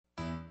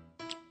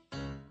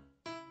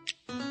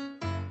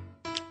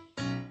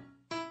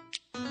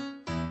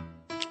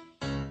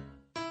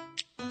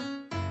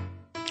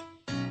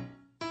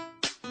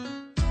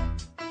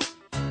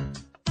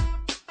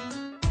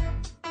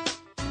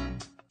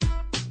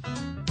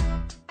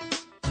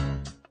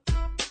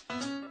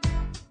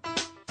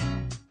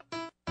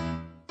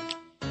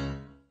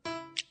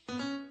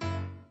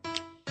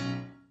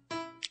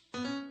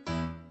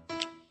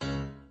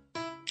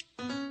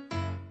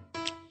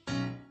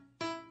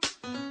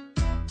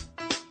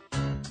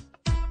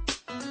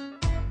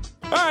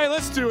All right,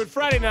 let's do it.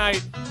 Friday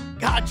night.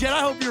 God, Jen, I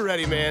hope you're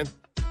ready, man.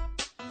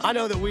 I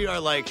know that we are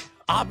like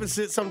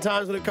opposite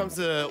sometimes when it comes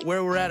to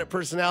where we're at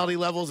personality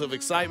levels of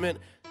excitement.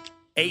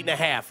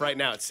 8.5 right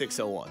now at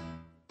 6:01.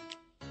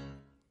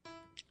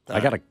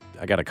 I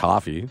got a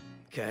coffee.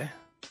 Okay.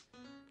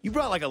 You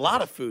brought like a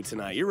lot of food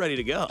tonight. You're ready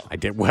to go. I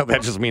did. Well,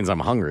 that just means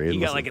I'm hungry. You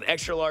got like an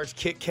extra large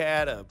Kit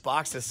Kat, a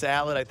box of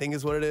salad, I think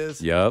is what it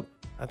is. Yep.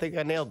 I think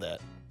I nailed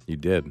that. You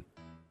did.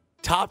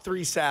 Top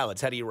 3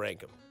 salads. How do you rank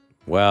them?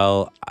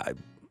 Well,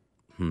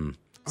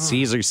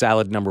 Caesar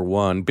salad number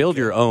 1. Build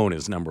your own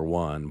is number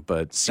 1,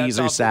 but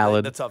Caesar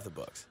salad. That's off the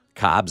books.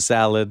 Cobb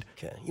salad.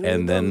 Okay.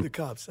 And then the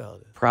Cobb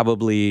salad.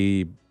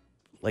 probably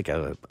like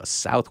a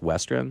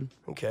Southwestern.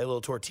 Okay,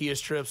 little tortilla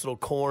strips, little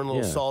corn,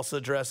 little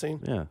salsa dressing.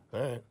 Yeah. All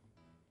right.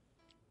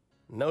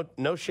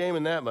 No shame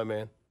in that, my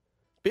man.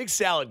 Big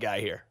salad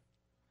guy here.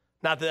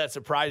 Not that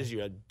surprises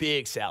you, a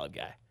big salad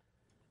guy.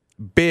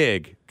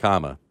 Big,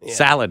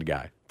 salad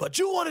guy. But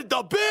you wanted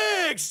the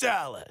big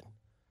salad.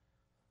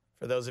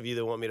 For those of you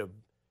that want me to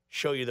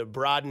show you the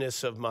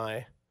broadness of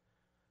my,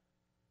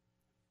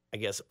 I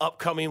guess,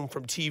 upcoming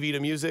from TV to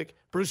music,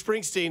 Bruce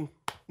Springsteen,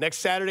 next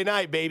Saturday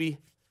night, baby.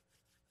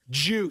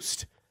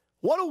 Juiced.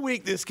 What a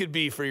week this could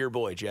be for your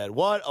boy, Jed.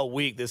 What a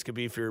week this could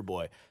be for your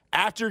boy.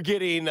 After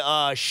getting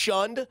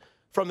shunned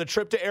from the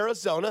trip to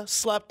Arizona,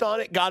 slept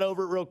on it, got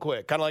over it real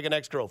quick, kind of like an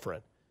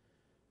ex-girlfriend.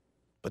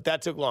 But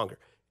that took longer.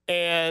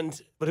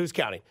 But who's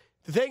counting?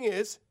 The thing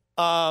is,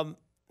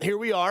 here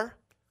we are.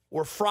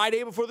 We're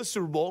Friday before the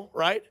Super Bowl,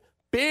 right?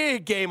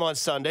 Big game on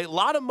Sunday. A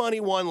lot of money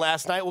won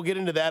last night. We'll get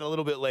into that a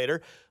little bit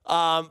later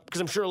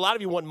because I'm sure a lot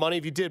of you won money.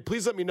 If you did,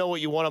 please let me know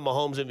what you won on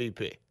Mahomes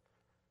MVP.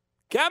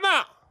 Come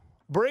on.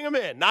 Bring them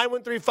in.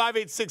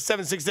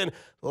 913-586-7610.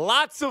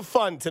 Lots of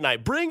fun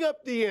tonight. Bring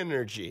up the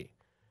energy.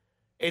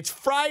 It's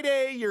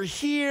Friday. You're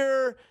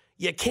here.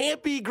 You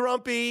can't be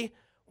grumpy.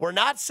 We're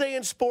not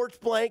saying sports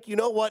blank. You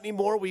know what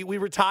anymore? We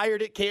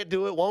retired it. Can't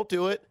do it. Won't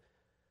do it.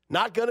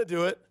 Not going to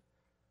do it.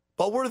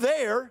 But we're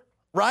there,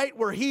 right?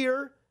 We're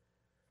here.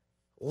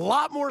 A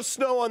lot more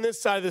snow on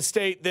this side of the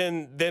state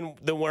than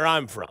where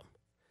I'm from.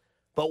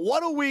 But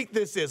what a week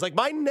this is. Like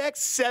my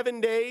next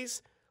 7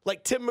 days,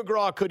 like Tim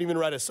McGraw couldn't even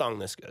write a song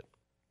this good.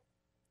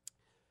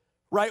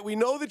 Right? We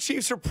know the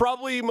Chiefs are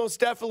most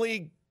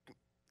definitely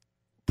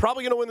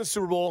going to win the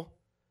Super Bowl,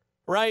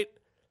 right?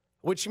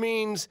 Which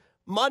means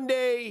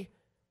Monday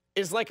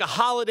is like a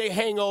holiday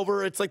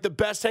hangover. It's like the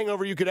best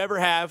hangover you could ever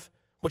have,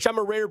 which I'm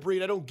a rare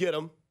breed. I don't get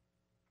them.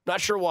 Not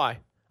sure why.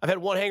 I've had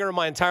one hangover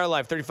my entire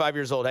life, 35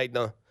 years old. Hey,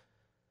 no.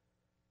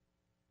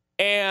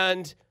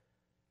 And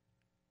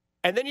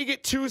then you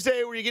get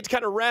Tuesday where you get to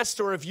kind of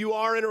rest, or if you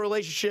are in a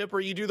relationship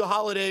or you do the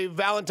holiday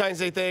Valentine's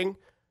Day thing,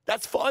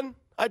 that's fun.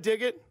 I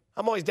dig it.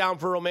 I'm always down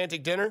for a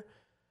romantic dinner.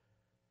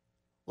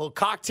 A little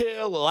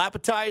cocktail, a little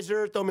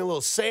appetizer, throw me a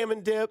little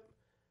salmon dip.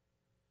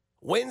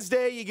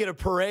 Wednesday, you get a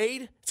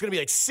parade. It's going to be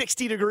like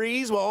 60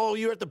 degrees. Well,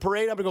 you're at the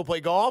parade. I'm going to go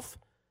play golf.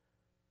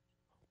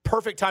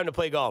 Perfect time to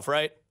play golf,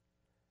 right?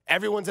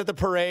 Everyone's at the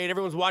parade.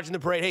 Everyone's watching the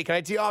parade. Hey, can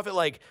I tee off at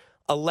like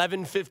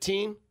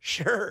 11:15?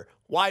 Sure.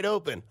 Wide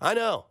open. I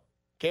know.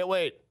 Can't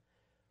wait.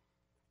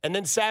 And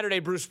then Saturday,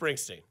 Bruce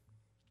Springsteen.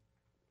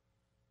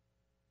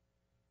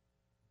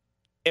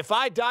 If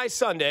I die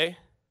Sunday,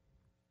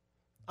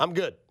 I'm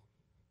good.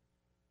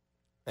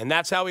 And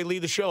that's how we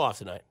lead the show off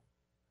tonight.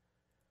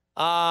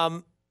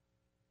 But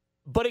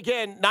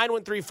again,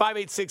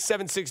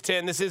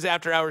 913-586-7610. This is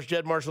After Hours.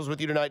 Jed Marshall's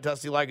with you tonight.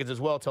 Dusty Likins as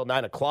well till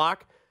 9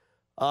 o'clock.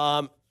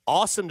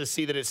 Awesome to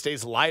see that it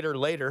stays lighter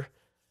later.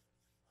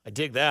 I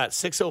dig that.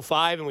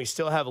 6:05, and we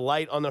still have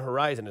light on the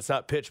horizon. It's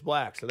not pitch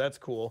black, so that's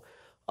cool.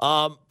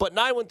 But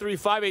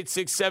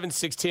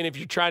 913-586-7610, if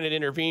you're trying to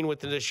intervene with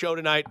the show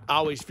tonight,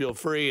 always feel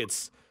free.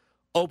 It's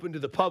open to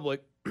the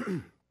public.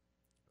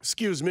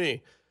 Excuse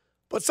me.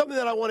 But something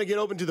that I want to get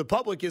open to the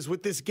public is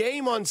with this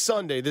game on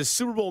Sunday, this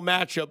Super Bowl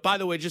matchup. By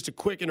the way, just a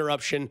quick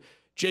interruption.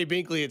 Jay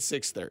Binkely at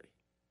 6:30.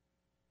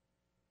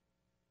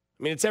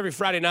 I mean, it's every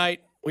Friday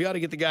night. We ought to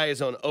get the guy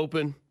his own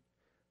open.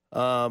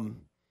 I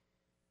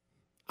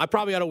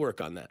probably ought to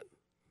work on that.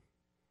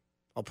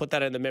 I'll put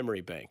that in the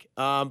memory bank.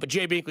 But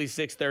Jay Binkely,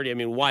 6:30. I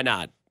mean, why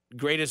not?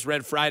 Greatest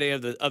Red Friday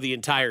of the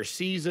entire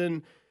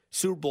season.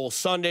 Super Bowl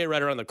Sunday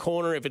right around the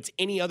corner. If it's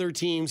any other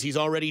teams, he's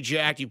already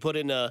jacked. You put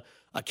in a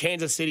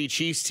Kansas City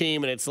Chiefs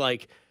team, and it's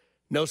like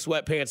no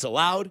sweatpants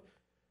allowed.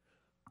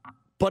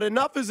 But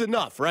enough is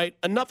enough, right?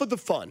 Enough of the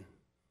fun,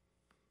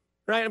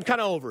 right? I'm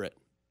kind of over it.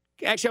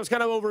 Actually, I was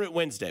kind of over it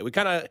Wednesday. We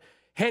kind of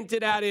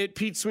hinted at it.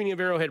 Pete Sweeney of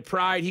Arrowhead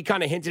Pride, he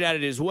kind of hinted at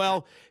it as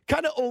well.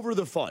 Kind of over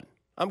the fun.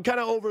 I'm kind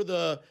of over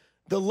the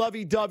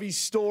lovey-dovey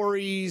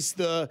stories,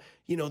 the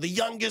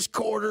youngest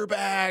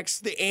quarterbacks,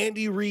 the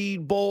Andy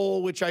Reid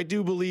Bowl, which I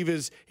do believe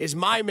is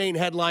my main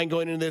headline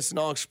going into this, and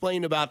I'll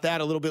explain about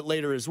that a little bit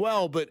later as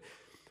well. But,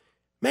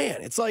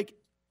 man, it's like,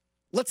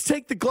 let's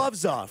take the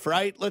gloves off,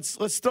 right?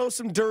 Let's throw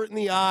some dirt in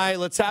the eye.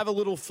 Let's have a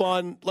little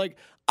fun. Like,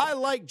 I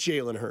like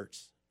Jalen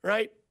Hurts,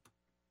 right?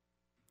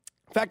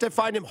 In fact, I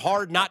find him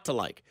hard not to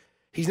like.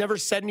 He's never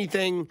said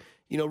anything,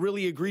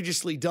 really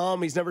egregiously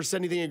dumb. He's never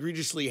said anything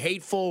egregiously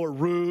hateful or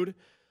rude.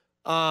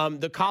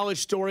 The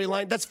college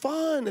storyline, that's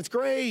fun. That's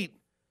great.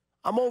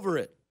 I'm over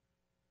it.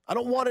 I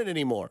don't want it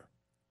anymore.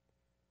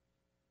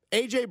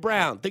 A.J.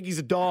 Brown, think he's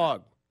a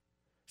dog.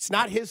 It's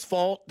not his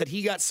fault that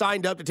he got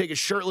signed up to take a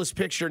shirtless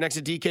picture next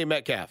to DK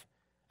Metcalf.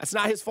 That's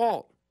not his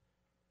fault.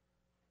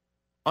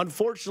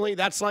 Unfortunately,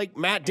 that's like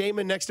Matt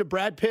Damon next to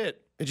Brad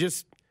Pitt. It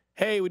just,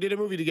 hey, we did a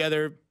movie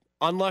together.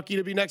 Unlucky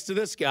to be next to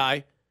this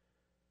guy.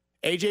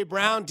 A.J.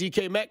 Brown,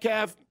 DK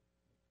Metcalf,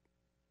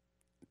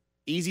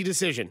 easy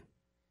decision.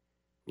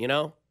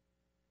 You're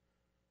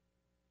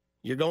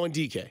going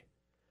DK.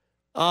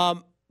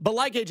 But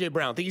like A.J.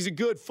 Brown, I think he's a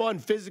good, fun,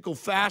 physical,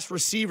 fast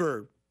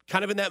receiver,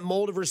 kind of in that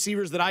mold of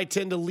receivers that I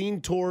tend to lean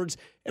towards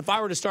if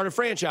I were to start a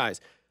franchise.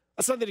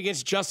 That's nothing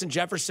against Justin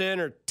Jefferson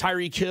or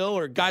Tyreek Hill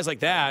or guys like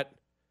that.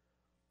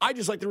 I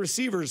just like the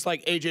receivers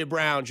like A.J.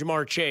 Brown,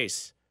 Jamar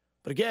Chase.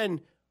 But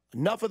again,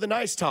 enough of the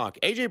nice talk.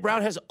 A.J.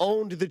 Brown has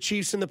owned the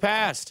Chiefs in the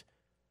past.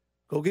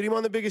 Go get him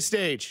on the biggest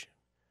stage.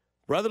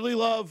 Brotherly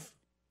love,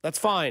 that's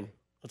fine.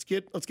 Let's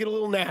get a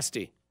little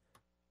nasty.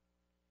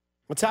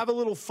 Let's have a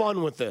little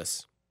fun with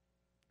this.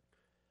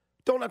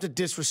 Don't have to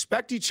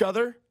disrespect each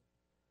other.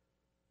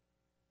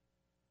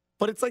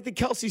 But it's like the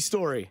Kelsey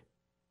story.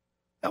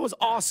 That was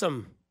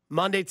awesome.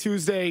 Monday,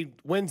 Tuesday,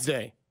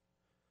 Wednesday.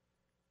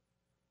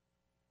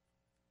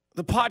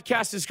 The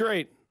podcast is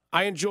great.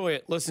 I enjoy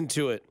it. Listen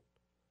to it.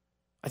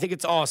 I think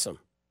it's awesome.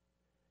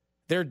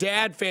 Their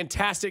dad,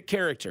 fantastic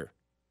character.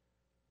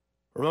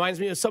 Reminds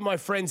me of some of my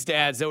friends'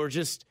 dads that were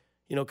just,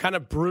 kind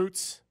of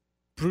brutes,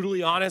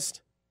 brutally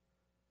honest,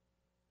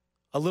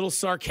 a little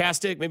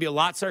sarcastic, maybe a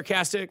lot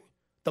sarcastic.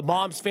 The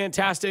mom's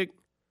fantastic,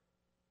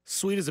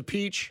 sweet as a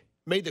peach.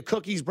 Made the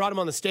cookies, brought them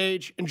on the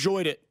stage,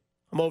 enjoyed it.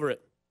 I'm over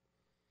it.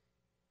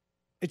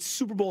 It's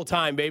Super Bowl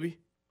time, baby.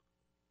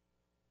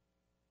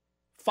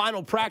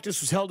 Final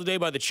practice was held today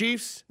by the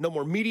Chiefs. No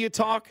more media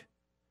talk.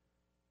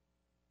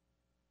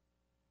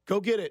 Go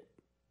get it.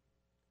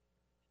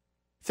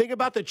 Think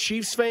about the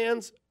Chiefs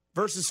fans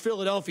versus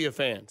Philadelphia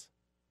fans,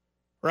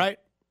 right?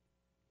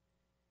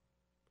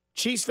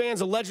 Chiefs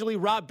fans allegedly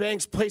robbed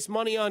banks, placed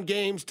money on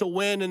games to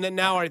win, and then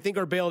now I think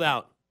are bailed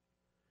out.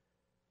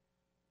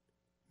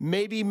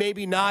 Maybe,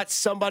 maybe not.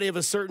 Somebody of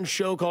a certain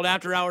show called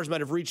After Hours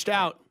might have reached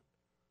out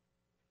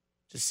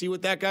to see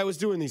what that guy was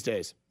doing these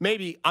days.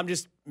 Maybe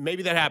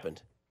that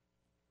happened.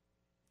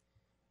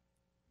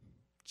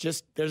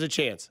 Just, there's a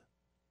chance.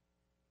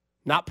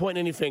 Not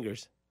pointing any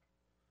fingers.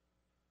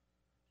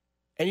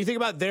 And you think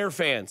about their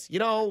fans.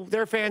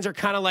 Their fans are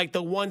kind of like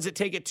the ones that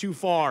take it too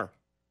far.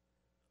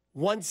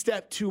 One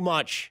step too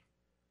much.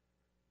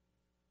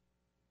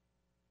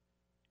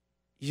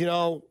 They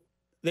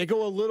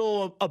go a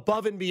little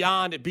above and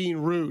beyond at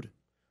being rude.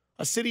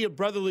 A city of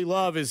brotherly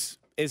love is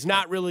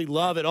not really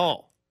love at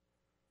all.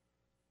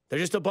 They're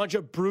just a bunch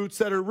of brutes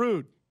that are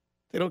rude.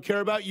 They don't care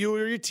about you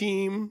or your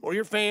team or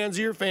your fans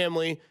or your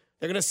family.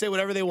 They're going to say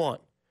whatever they want.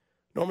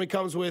 Normally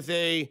comes with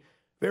a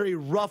very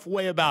rough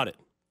way about it.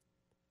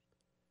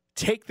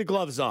 Take the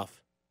gloves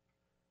off.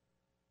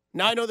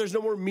 Now I know there's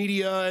no more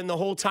media, and the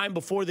whole time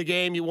before the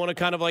game, you want to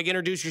kind of like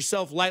introduce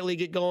yourself lightly,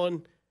 get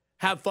going,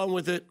 have fun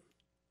with it.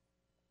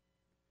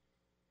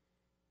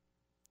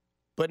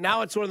 But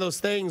now it's one of those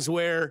things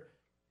where,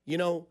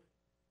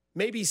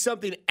 maybe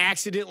something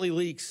accidentally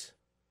leaks.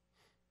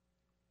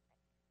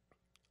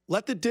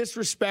 Let the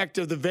disrespect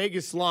of the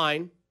Vegas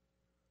line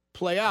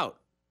play out.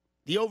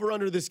 The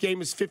over-under this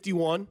game is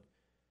 51,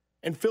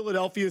 and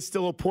Philadelphia is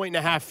still a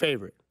 1.5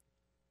 favorite.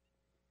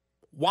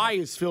 Why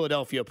is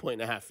Philadelphia a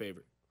 1.5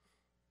 favorite?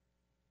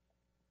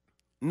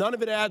 None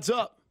of it adds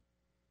up.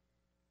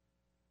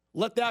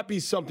 Let that be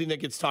something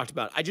that gets talked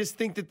about. I just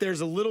think that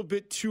there's a little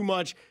bit too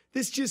much.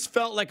 This just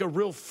felt like a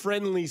real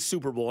friendly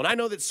Super Bowl. And I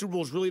know that Super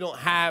Bowls really don't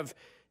have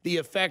the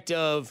effect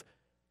of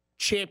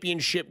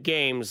championship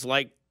games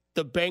like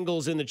the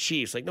Bengals and the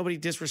Chiefs. Like, nobody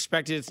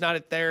disrespected. It's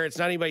not there. It's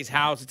not anybody's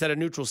house. It's at a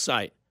neutral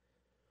site.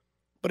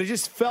 But it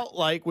just felt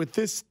like with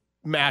this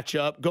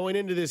matchup going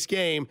into this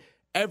game,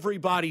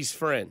 everybody's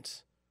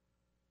friends.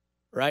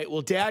 Right?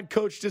 Well, Dad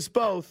coached us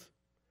both.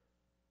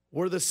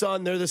 We're the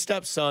son. They're the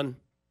stepson.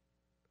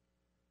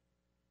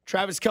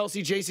 Travis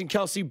Kelce, Jason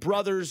Kelce,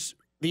 brothers,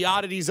 the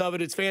oddities of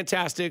it, it's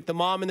fantastic. The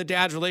mom and the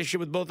dad's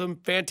relationship with both of them,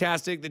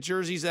 fantastic. The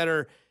jerseys that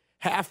are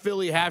half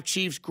Philly, half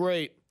Chiefs,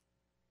 great.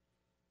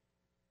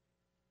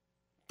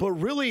 But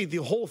really,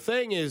 the whole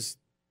thing is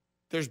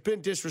there's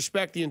been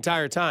disrespect the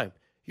entire time.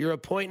 You're a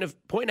point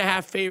and a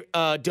half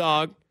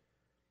dog.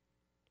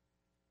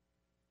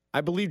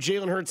 I believe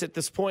Jalen Hurts at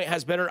this point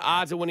has better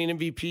odds of winning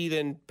MVP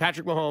than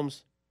Patrick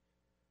Mahomes.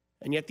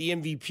 And yet the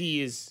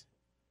MVP is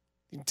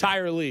the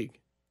entire league.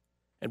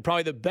 And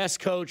probably the best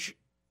coach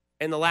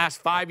in the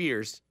last 5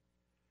 years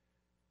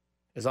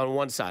is on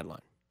one sideline.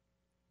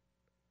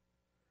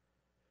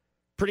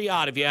 Pretty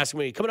odd, if you ask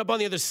me. Coming up on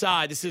the other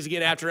side, this is,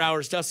 again, After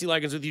Hours. Dusty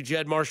Likins with you,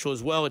 Jed Marshall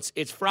as well.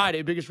 It's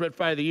Friday, biggest Red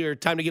Friday of the year.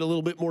 Time to get a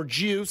little bit more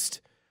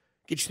juiced.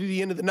 Get you through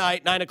the end of the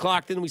night, 9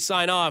 o'clock, then we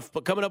sign off.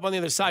 But coming up on the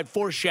other side,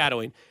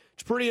 foreshadowing.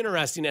 It's pretty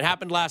interesting. It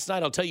happened last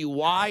night. I'll tell you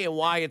why and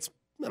why it's,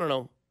 I don't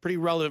know, pretty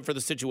relevant for the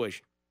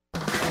situation.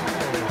 All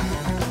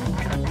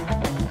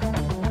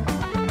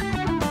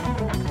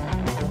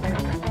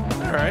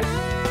right.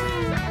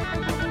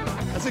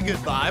 That's a good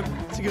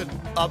vibe. It's a good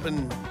up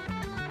and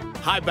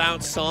high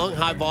bounce song,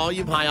 high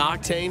volume, high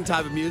octane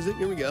type of music.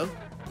 Here we go. I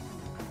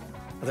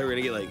thought we were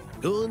going to get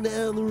like, going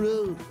down the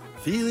road,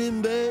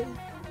 feeling bad.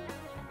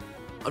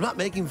 I'm not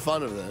making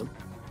fun of them.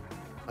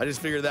 I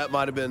just figured that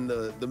might have been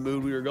the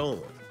mood we were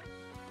going with.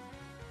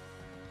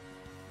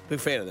 Big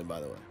fan of them, by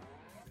the way.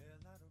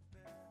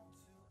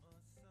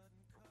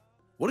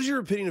 What is your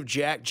opinion of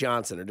Jack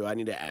Johnson, or do I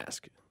need to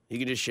ask? You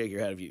can just shake your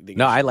head if you think.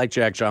 No, I like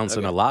Jack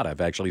Johnson a lot.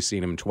 I've actually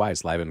seen him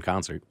twice live in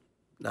concert.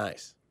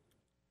 Nice.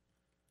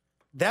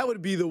 That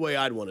would be the way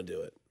I'd want to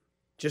do it.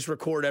 Just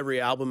record every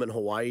album in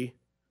Hawaii.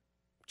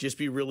 Just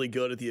be really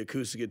good at the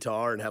acoustic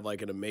guitar and have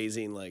like an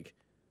amazing like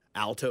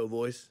alto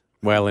voice.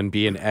 Well, and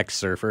be an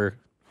ex-surfer.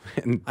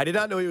 I did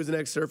not know he was an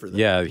ex-surfer, though.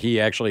 Yeah, he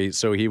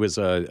was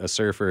a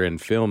surfer and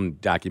film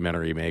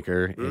documentary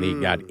maker, and he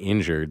got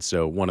injured.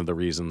 So one of the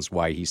reasons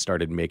why he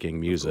started making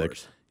music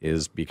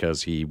is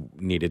because he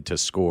needed to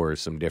score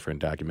some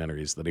different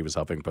documentaries that he was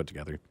helping put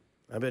together.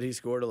 I bet he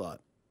scored a lot.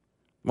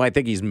 Well, I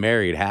think he's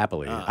married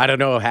happily. I don't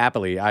know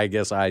happily. I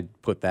guess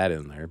I'd put that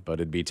in there, but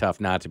it'd be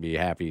tough not to be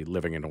happy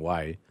living in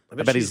Hawaii.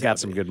 I bet he's got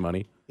some good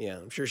money. Yeah,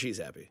 I'm sure she's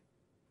happy.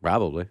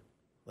 Probably.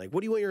 Like,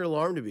 what do you want your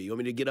alarm to be? You want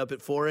me to get up at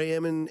 4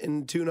 a.m.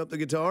 and tune up the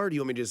guitar? Or do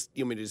you want me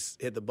to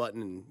just hit the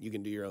button and you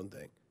can do your own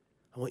thing?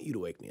 I want you to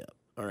wake me up.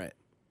 All right.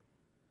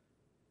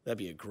 That'd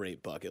be a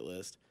great bucket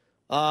list.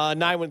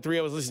 913,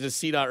 I was listening to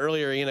C-Dot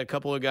earlier. He and a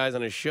couple of guys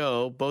on his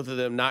show, both of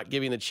them not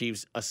giving the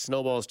Chiefs a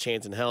snowball's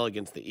chance in hell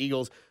against the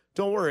Eagles.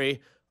 Don't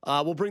worry.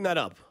 We'll bring that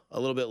up a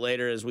little bit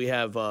later as we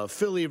have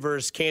Philly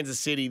versus Kansas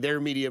City, their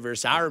media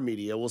versus our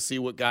media. We'll see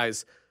what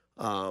guys...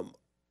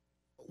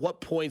 what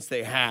points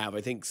they have.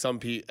 I think some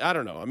people, I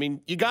don't know. I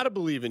mean, you got to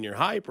believe in your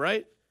hype,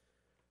 right?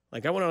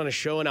 Like I went on a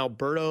show in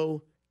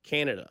Alberta,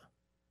 Canada,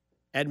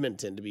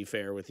 Edmonton, to be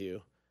fair with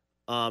you,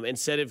 and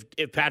said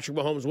if Patrick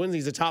Mahomes wins,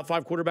 he's a top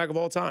 5 quarterback of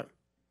all time.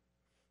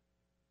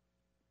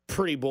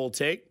 Pretty bold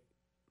take.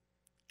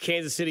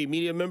 Kansas City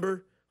media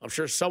member. I'm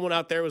sure someone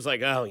out there was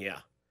like, oh, yeah.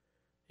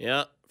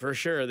 Yeah, for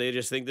sure. They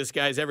just think this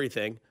guy's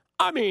everything.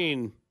 I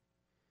mean...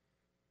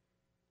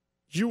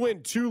 You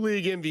win 2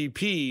 league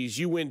MVPs,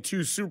 you win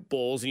 2 Super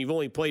Bowls, and you've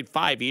only played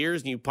 5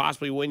 years, and you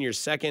possibly win your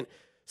second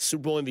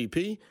Super Bowl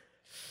MVP.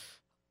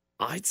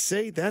 I'd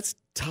say that's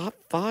top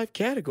 5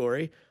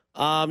 category.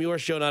 Your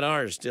show, not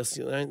ours. Just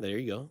there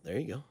you go. There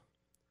you go.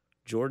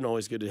 Jordan,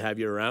 always good to have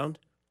you around.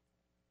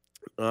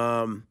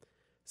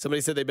 Somebody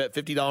said they bet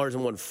 $50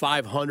 and won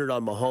 $500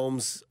 on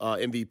Mahomes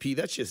MVP.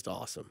 That's just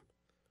awesome,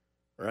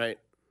 right?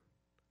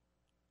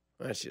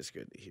 That's just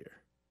good to hear.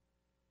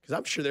 Because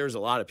I'm sure there's a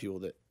lot of people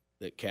that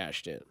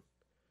cashed in.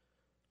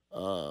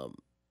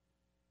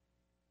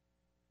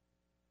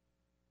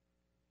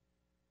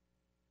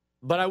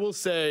 But I will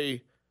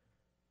say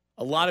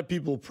a lot of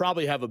people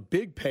probably have a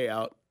big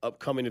payout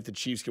upcoming if the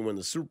Chiefs can win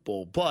the Super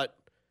Bowl. But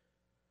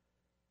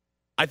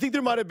I think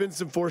there might have been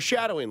some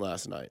foreshadowing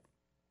last night.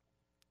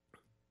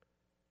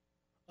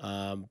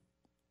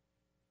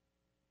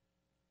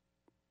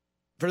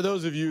 For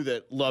those of you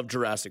that love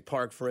Jurassic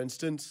Park, for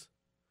instance,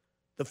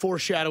 the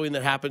foreshadowing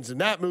that happens in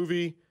that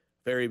movie,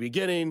 very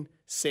beginning,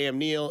 Sam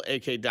Neill,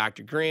 a.k.a.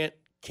 Dr. Grant,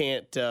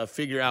 can't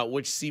figure out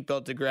which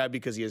seatbelt to grab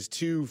because he has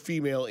 2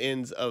 female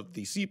ends of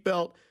the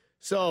seatbelt.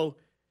 So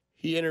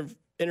he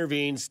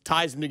intervenes,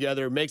 ties them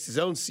together, makes his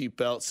own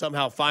seatbelt,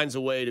 somehow finds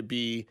a way to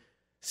be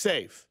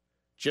safe.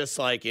 Just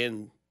like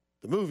in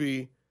the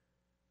movie,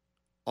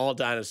 all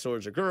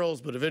dinosaurs are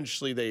girls, but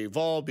eventually they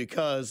evolve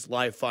because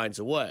life finds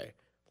a way.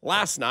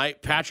 Last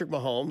night, Patrick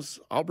Mahomes,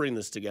 I'll bring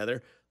this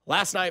together.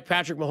 Last night,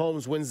 Patrick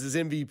Mahomes wins his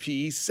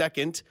MVP,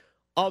 second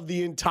of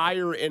the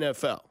entire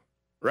NFL,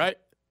 right?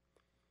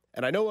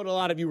 And I know what a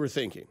lot of you were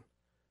thinking.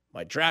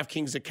 My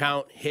DraftKings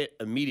account hit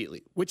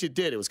immediately, which it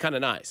did. It was kind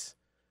of nice.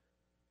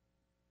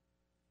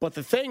 But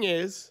the thing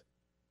is,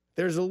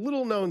 there's a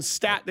little known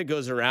stat that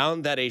goes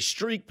around that a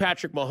streak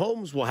Patrick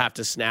Mahomes will have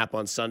to snap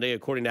on Sunday,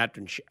 according to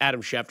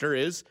Adam Schefter,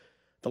 is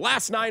the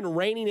last 9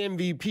 reigning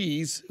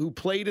MVPs who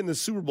played in the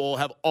Super Bowl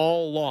have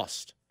all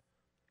lost.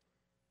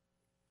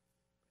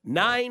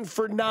 9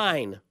 for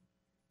 9.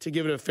 To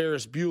give it a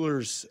Ferris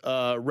Bueller's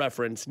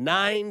reference,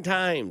 9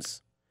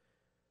 times.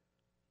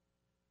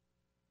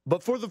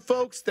 But for the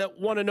folks that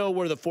want to know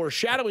where the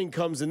foreshadowing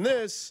comes in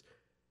this,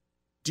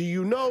 do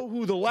you know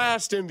who the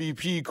last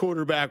MVP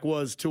quarterback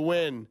was to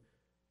win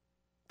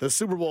the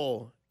Super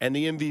Bowl and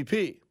the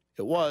MVP?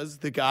 It was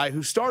the guy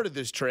who started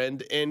this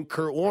trend in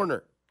Kurt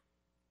Warner.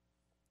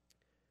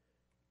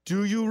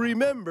 Do you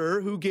remember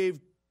who gave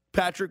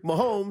Patrick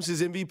Mahomes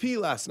his MVP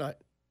last night?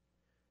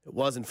 It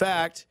was, in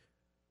fact,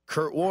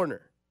 Kurt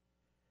Warner.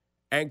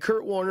 And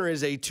Kurt Warner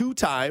is a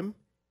 2-time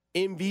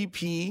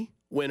MVP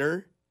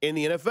winner in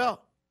the NFL.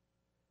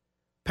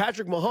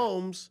 Patrick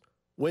Mahomes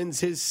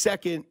wins his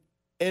second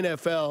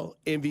NFL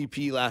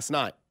MVP last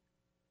night.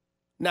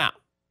 Now,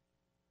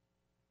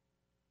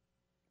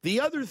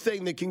 The other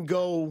thing that can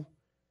go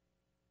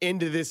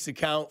into this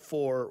account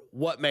for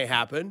what may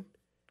happen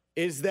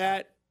is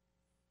that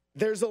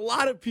there's a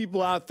lot of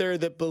people out there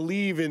that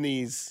believe in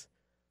these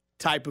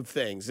type of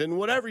things. And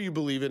whatever you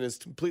believe in is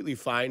completely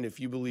fine. If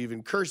you believe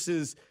in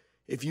curses,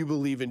 if you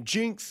believe in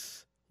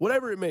jinx,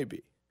 whatever it may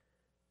be.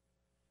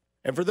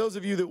 And for those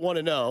of you that want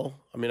to know,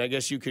 I mean, I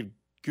guess you could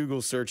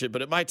Google search it,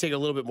 but it might take a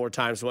little bit more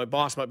time, so my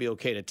boss might be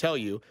okay to tell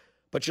you.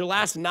 But your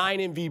last 9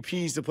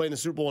 MVPs to play in the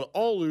Super Bowl and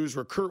all lose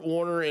were Kurt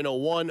Warner in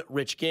 01,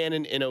 Rich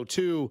Gannon in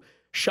 02,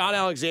 Sean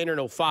Alexander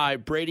in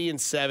 05, Brady in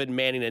 7,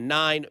 Manning in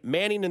 9,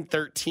 Manning in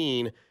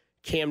 13,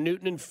 Cam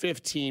Newton in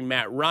 15,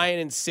 Matt Ryan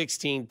in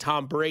 16,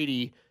 Tom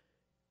Brady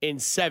in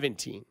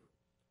 17.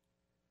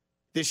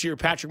 This year,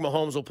 Patrick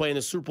Mahomes will play in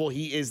the Super Bowl.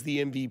 He is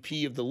the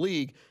MVP of the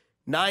league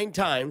 9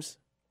 times.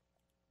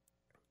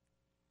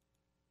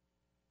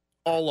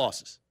 All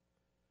losses.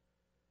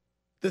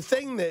 The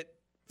thing that,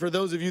 for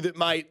those of you that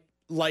might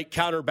like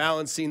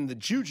counterbalancing the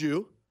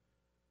juju,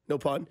 no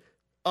pun,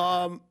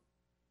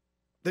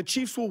 the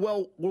Chiefs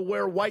will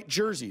wear white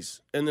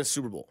jerseys in this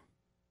Super Bowl.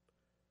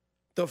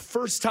 The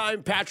first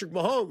time Patrick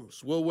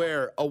Mahomes will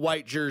wear a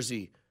white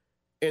jersey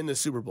in the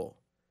Super Bowl.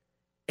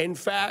 In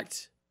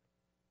fact,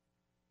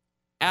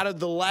 out of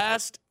the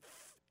last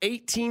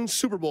 18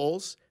 Super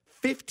Bowls,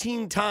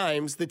 15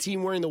 times the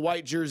team wearing the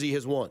white jersey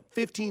has won.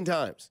 15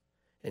 times.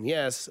 And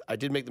yes, I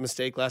did make the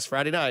mistake last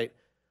Friday night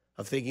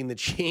of thinking the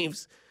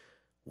Chiefs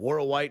wore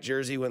a white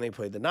jersey when they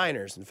played the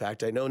Niners. In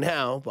fact, I know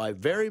now by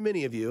very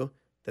many of you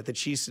that the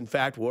Chiefs, in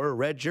fact, wore a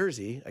red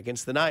jersey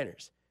against the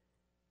Niners.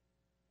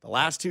 The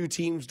last 2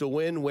 teams to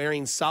win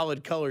wearing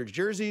solid colored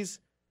jerseys,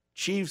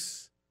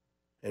 Chiefs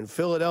and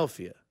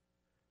Philadelphia.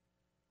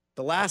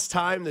 The last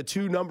time the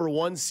 2 number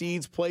 1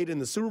 seeds played in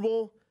the Super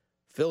Bowl,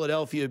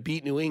 Philadelphia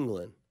beat New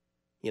England.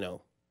 You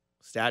know,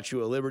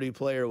 Statue of Liberty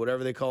player,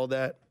 whatever they called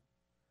that,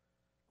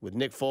 with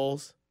Nick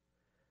Foles.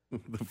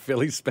 The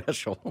Philly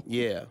special.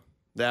 Yeah,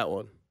 that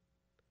one.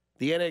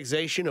 The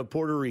annexation of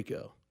Puerto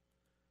Rico.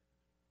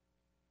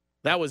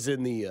 That was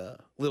in the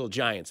Little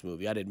Giants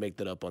movie. I didn't make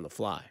that up on the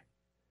fly.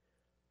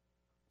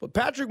 But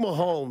Patrick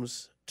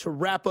Mahomes, to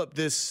wrap up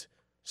this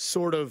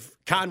sort of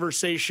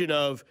conversation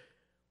of,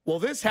 well,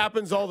 this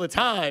happens all the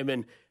time,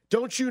 and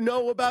don't you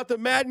know about the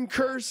Madden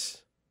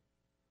curse?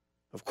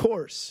 Of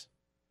course.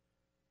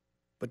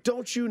 But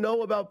don't you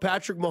know about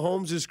Patrick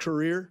Mahomes'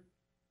 career?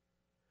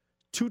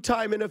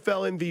 2-time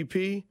NFL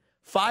MVP,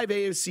 5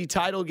 AFC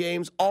title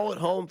games, all at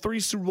home, 3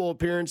 Super Bowl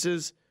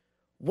appearances,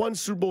 1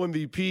 Super Bowl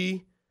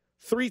MVP,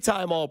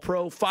 3-time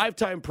All-Pro,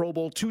 5-time Pro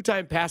Bowl,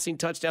 2-time passing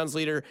touchdowns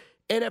leader,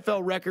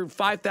 NFL record,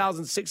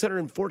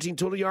 5,614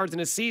 total yards in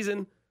a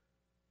season.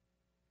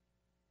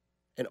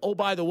 And oh,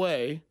 by the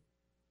way,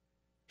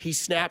 he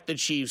snapped the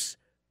Chiefs'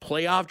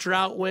 playoff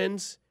drought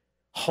wins,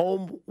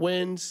 home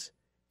wins,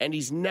 and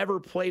he's never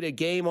played a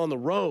game on the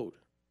road.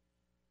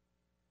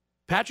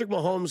 Patrick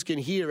Mahomes can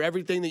hear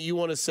everything that you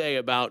want to say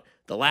about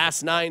the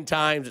last 9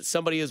 times that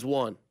somebody has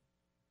won.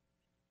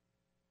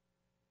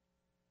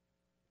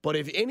 But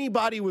if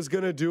anybody was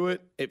going to do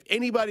it, if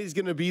anybody's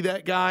going to be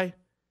that guy,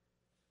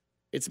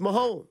 it's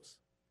Mahomes.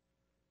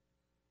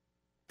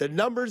 The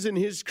numbers in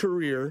his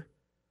career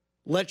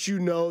let you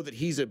know that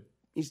he's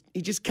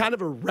just kind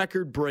of a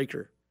record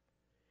breaker.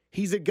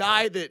 He's a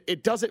guy that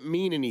it doesn't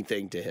mean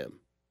anything to him.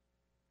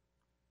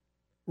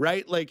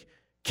 Right? Like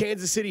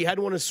Kansas City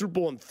hadn't won a Super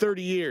Bowl in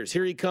 30 years.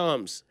 Here he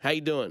comes. How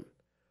you doing?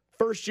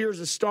 First year as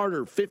a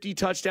starter, 50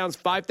 touchdowns,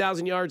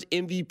 5,000 yards,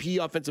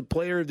 MVP, Offensive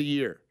Player of the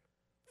Year.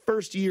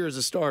 First year as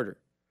a starter.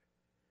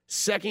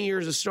 Second year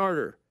as a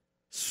starter,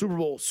 Super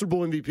Bowl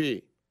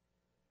MVP.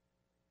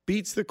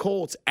 Beats the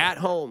Colts at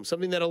home,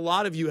 something that a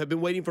lot of you have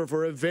been waiting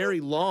for a very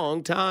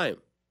long time.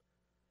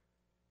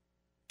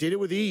 Did it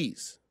with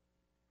ease.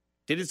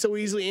 Did it so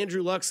easily,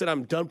 Andrew Luck said,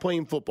 I'm done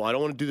playing football. I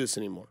don't want to do this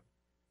anymore.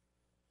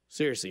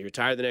 Seriously,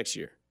 retire the next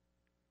year.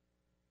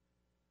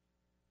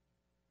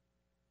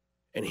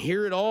 And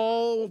here it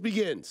all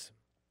begins.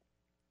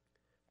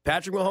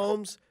 Patrick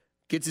Mahomes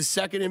gets his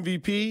second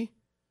MVP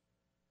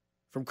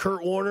from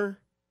Kurt Warner,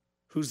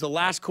 who's the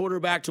last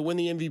quarterback to win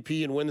the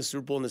MVP and win the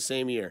Super Bowl in the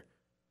same year.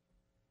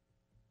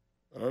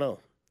 I don't know.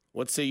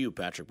 What say you,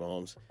 Patrick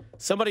Mahomes?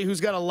 Somebody who's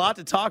got a lot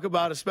to talk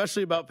about,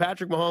 especially about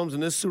Patrick Mahomes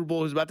and this Super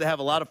Bowl, who's about to have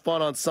a lot of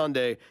fun on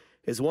Sunday,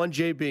 is one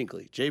Jay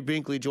Binkely. Jay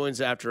Binkely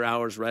joins After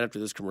Hours right after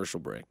this commercial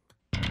break.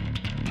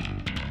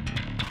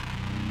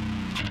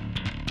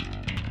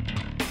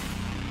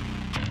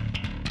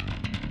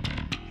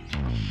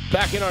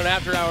 Back in on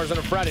After Hours on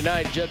a Friday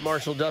night. Jed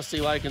Marshall, Dusty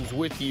Likins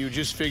with you,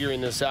 just figuring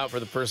this out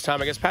for the first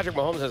time. I guess Patrick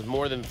Mahomes has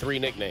more than 3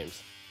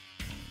 nicknames.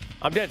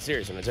 I'm dead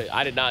serious when I tell you.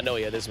 I did not know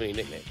he had this many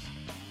nicknames.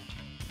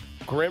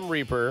 Grim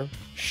Reaper,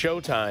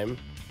 Showtime,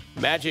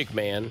 Magic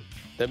Man,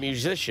 The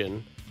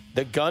Musician,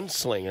 The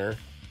Gunslinger,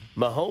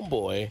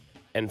 Mahomeboy,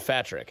 and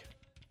Fatrick.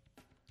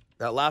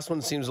 That last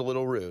one seems a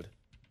little rude.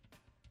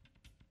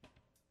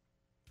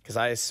 Because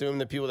I assume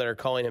the people that are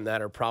calling him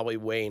that are probably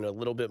weighing a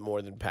little bit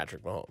more than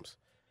Patrick Mahomes.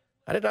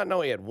 I did not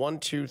know he had 1,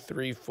 2,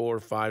 3, 4,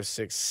 5,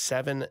 6,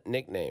 7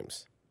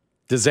 nicknames.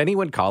 Does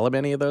anyone call him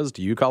any of those?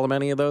 Do you call him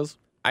any of those?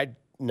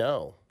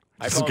 No.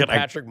 I call him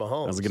Patrick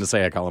Mahomes. I was going to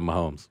say I call him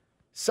Mahomes.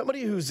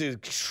 Somebody who's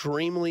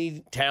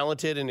extremely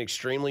talented and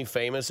extremely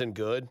famous and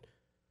good,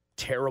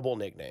 terrible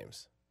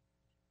nicknames.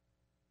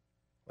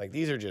 Like,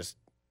 these are just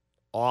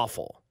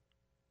awful.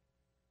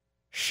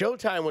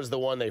 Showtime was the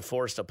one they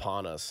forced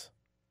upon us.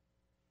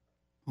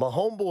 My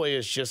homeboy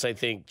is just, I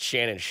think,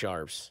 Shannon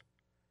Sharps.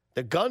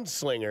 The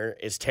Gunslinger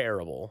is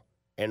terrible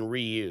and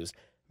reused.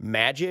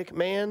 Magic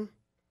Man?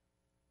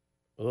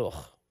 Ugh.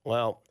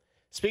 Well,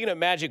 speaking of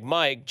Magic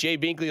Mike, Jay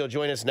Binkely will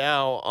join us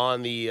now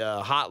on the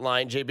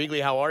hotline. Jay Binkely,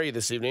 how are you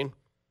this evening?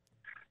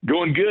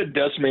 Going good,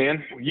 Dust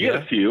Man. You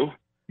got a few.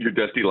 You're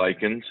Dusty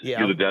Likins. Yeah.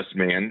 You're the Dust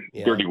Man.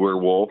 Yeah. Dirty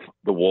Werewolf.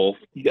 The Wolf.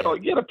 You got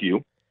a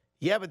few.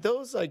 Yeah, but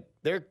those, like,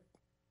 they're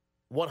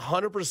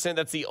 100%.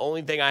 That's the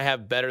only thing I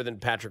have better than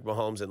Patrick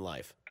Mahomes in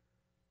life.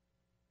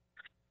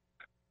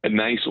 A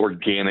nice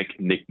organic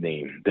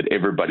nickname that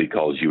everybody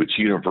calls you. It's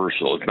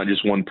universal. It's not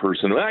just one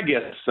person. I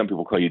guess some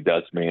people call you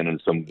Dust Man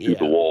and some do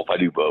the Wolf. I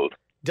do both.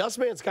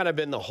 Dustman's kind of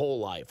been the whole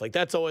life. Like,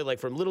 that's always, like,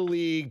 from Little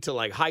League to,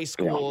 like, high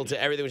school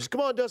to everything. Just,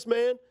 come on,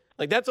 Dustman.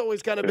 Like, that's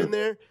always kind of been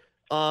there.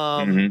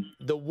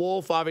 The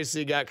Wolf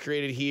obviously got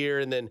created here,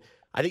 and then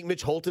I think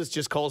Mitch Holtis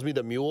just calls me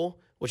the Mule,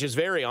 which is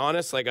very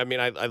honest. Like, I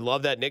mean, I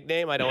love that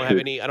nickname. I don't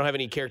have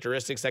any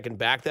characteristics that can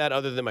back that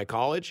other than my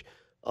college,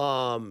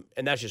 and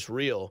that's just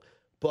real.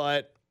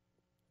 But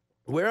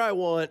where I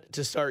want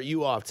to start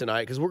you off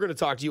tonight, because we're going to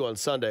talk to you on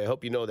Sunday. I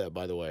hope you know that,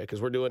 by the way,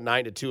 because we're doing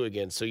 9 to 2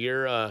 again. So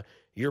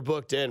you're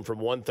booked in from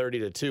 1:30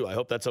 to 2. I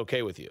hope that's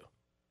okay with you.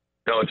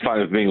 No, it's fine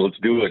with me. Let's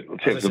do it.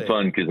 Let's have some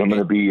fun because I'm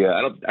going to be.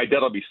 I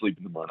doubt I'll be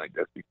sleeping tomorrow night,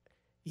 Dusty.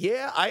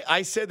 Yeah,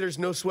 I said there's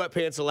no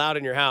sweatpants allowed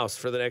in your house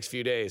for the next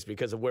few days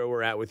because of where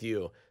we're at with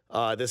you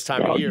this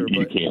time of year.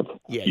 You can't.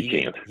 Yeah, you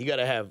can't. You got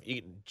to have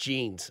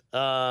jeans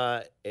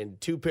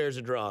and 2 pairs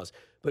of drawers.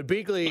 But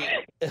Binkely,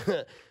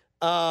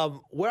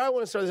 where I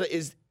want to start this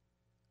is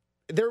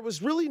there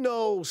was really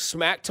no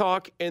smack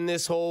talk in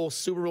this whole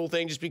Super Bowl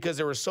thing just because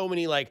there were so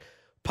many, like,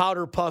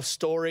 powder puff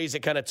stories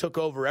that kind of took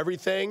over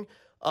everything.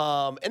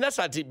 And that's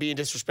not being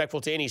disrespectful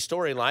to any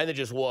storyline. That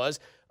just was.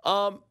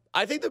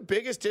 I think the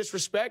biggest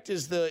disrespect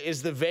is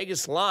the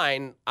Vegas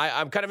line.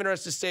 I'm kind of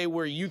interested to say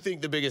where you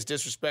think the biggest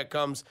disrespect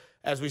comes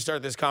as we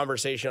start this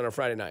conversation on a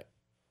Friday night.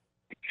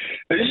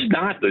 It's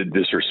not the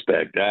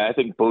disrespect. I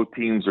think both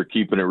teams are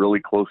keeping it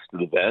really close to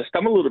the vest.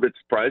 I'm a little bit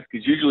surprised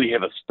because usually you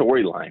have a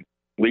storyline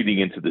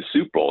leading into the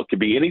Super Bowl. It could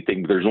be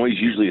anything, but there's always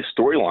usually a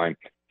storyline.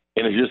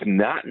 And it's just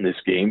not in this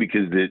game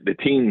because the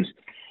teams,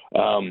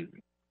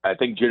 I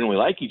think, generally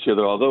like each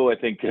other, although I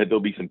think there'll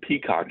be some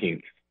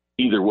peacocking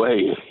either way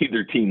if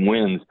either team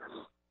wins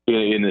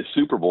in the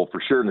Super Bowl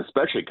for sure, and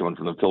especially coming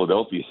from the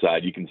Philadelphia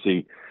side. You can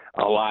see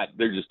a lot.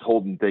 They're just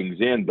holding things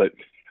in. But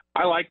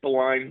I like the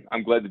line.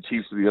 I'm glad the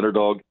Chiefs are the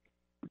underdog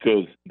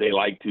because they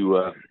like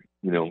to,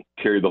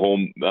 carry the whole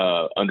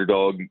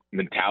underdog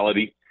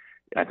mentality.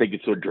 I think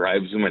it's what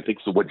drives them. I think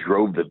it's what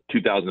drove the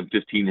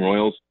 2015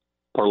 Royals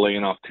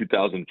parlaying off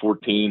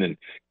 2014 and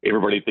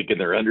everybody thinking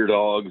they're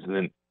underdogs and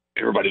then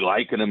everybody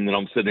liking them and then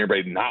all of a sudden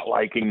everybody not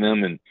liking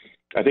them. And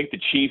I think the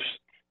Chiefs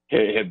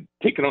have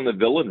taken on the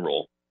villain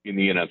role in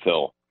the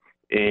NFL.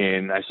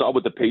 And I saw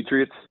with the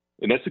Patriots,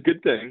 and that's a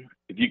good thing.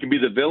 If you can be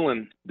the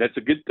villain, that's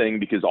a good thing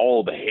because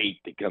all the hate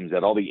that comes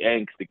out, all the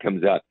angst that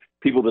comes out,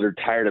 people that are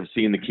tired of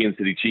seeing the Kansas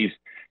City Chiefs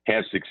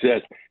have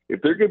success.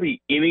 If there's going to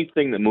be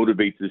anything that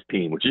motivates this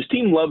team, which this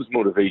team loves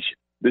motivation,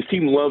 this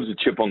team loves a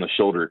chip on the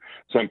shoulder,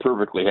 so I'm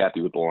perfectly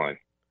happy with the line.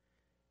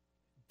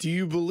 Do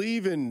you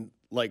believe in,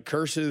 like,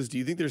 curses? Do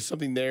you think there's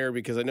something there?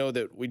 Because I know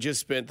that we just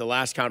spent the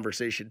last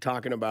conversation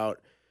talking about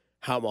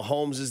how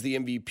Mahomes is the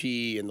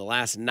MVP and the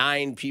last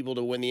 9 people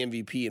to win the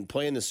MVP and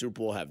play in the Super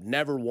Bowl have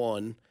never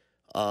won.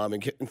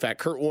 In fact,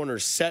 Kurt Warner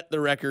set the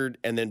record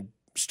and then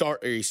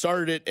he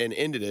started it and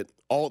ended it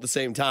all at the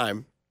same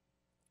time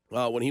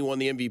when he won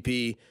the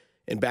MVP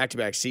in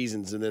back-to-back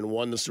seasons and then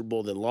won the Super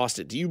Bowl, then lost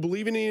it. Do you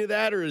believe in any of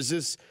that, or is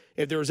this,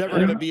 if there was ever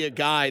going to be a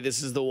guy,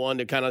 this is the one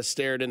to kind of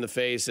stare it in the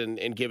face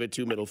and give it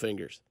 2 middle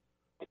fingers?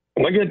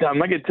 I'm not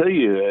going to tell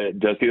you,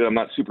 Dusty, that I'm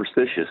not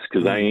superstitious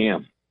because I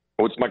am.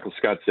 What's Michael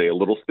Scott say? A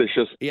little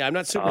stitious? Yeah, I'm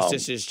not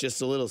superstitious,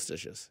 just a little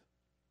stitious.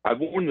 I've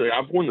worn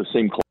the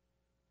same clothes.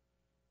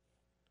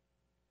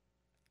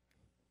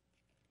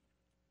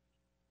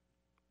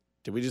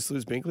 Did we just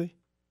lose Binkely?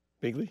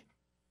 Binkely?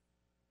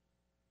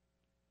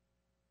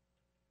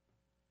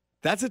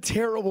 That's a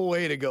terrible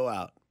way to go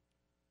out.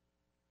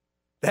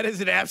 That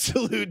is an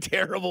absolute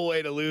terrible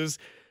way to lose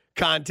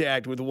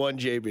contact with one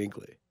Jay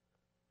Binkely.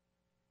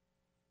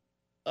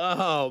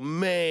 Oh,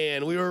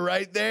 man, we were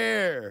right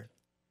there.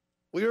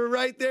 We were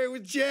right there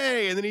with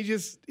Jay, and then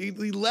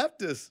he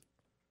left us.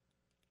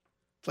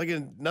 It's like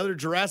another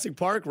Jurassic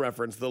Park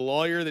reference. The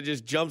lawyer that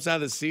just jumps out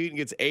of the seat and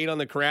gets 8 on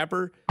the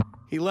crapper.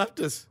 He left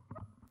us.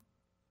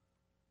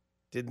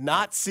 Did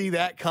not see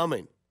that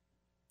coming.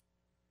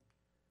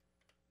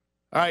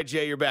 All right,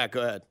 Jay, you're back.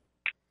 Go ahead.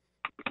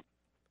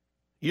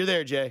 You're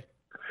there, Jay.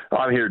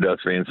 I'm here,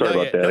 Ducks fan. Sorry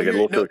about that. I got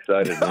a little too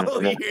excited. No,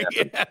 you're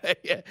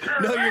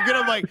good.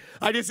 I'm like,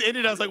 I just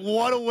ended. I was like,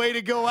 what a way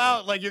to go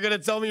out. Like, you're going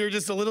to tell me you're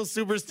just a little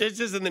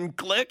superstitious and then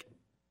click?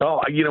 Oh,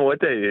 you know what?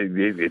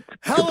 It's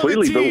hell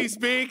completely, of a tease,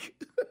 Beak.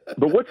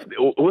 But what is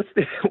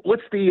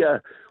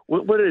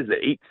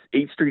it?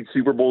 Eight straight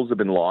Super Bowls have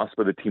been lost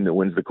by the team that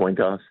wins the coin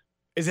toss.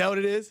 Is that what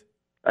it is?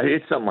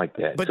 It's something like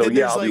that. But so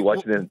then I'll be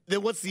watching it.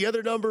 Then what's the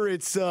other number?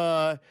 It's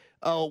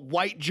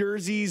white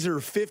jerseys are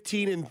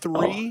 15-3.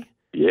 Oh,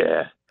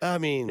 yeah. I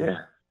mean, yeah.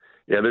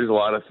 There's a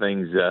lot of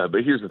things,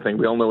 but here's the thing: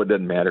 we all know it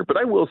doesn't matter. But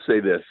I will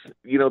say this: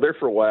 there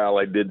for a while,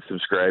 I did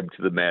subscribe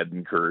to the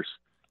Madden curse.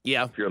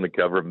 Yeah, if you're on the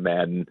cover of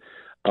Madden,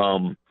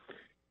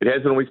 it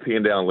hasn't always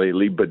panned down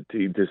lately. But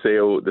to say,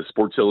 the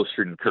Sports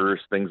Illustrated curse,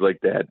 things like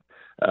that.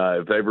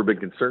 Have I ever been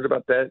concerned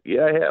about that?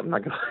 Yeah, I have. I'm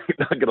not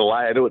gonna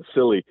lie. I know it's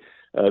silly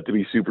to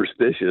be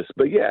superstitious,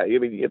 but yeah, I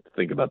mean, you have to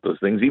think about those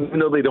things, even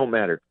though they don't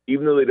matter.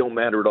 Even though they don't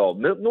matter at all.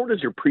 Nor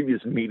does your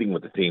previous meeting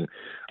with the team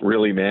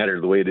really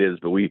matter the way it is.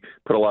 But we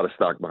put a lot of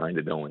stock behind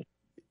it, don't we?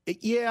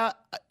 Yeah.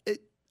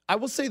 I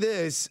will say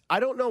this.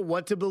 I don't know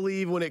what to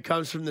believe when it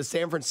comes from the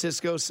San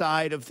Francisco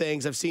side of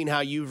things. I've seen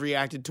how you've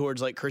reacted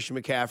towards like Christian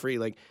McCaffrey,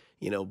 like,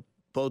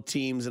 both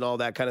teams and all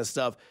that kind of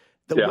stuff.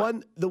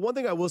 The one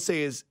thing I will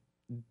say is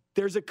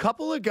there's a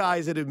couple of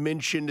guys that have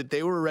mentioned that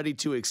they were ready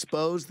to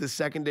expose the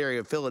secondary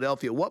of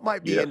Philadelphia. What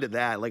might be into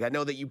that? Like, I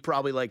know that you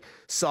probably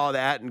saw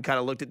that and kind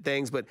of looked at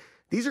things, but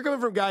these are coming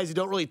from guys who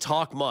don't really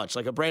talk much,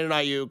 like a Brandon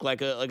Ayuk,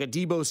 like a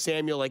Deebo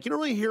Samuel. Like, you don't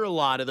really hear a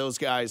lot of those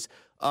guys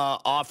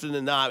often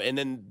than not, and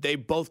then they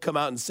both come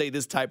out and say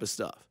this type of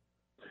stuff.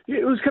 Yeah,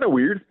 it was kind of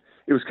weird.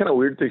 It was kind of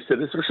weird they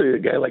said, especially a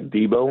guy like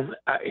Deebo.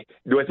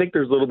 Do I think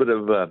there's a little bit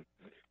of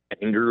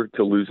anger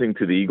to losing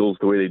to the Eagles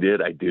the way they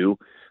did? I do.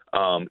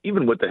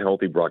 Even with the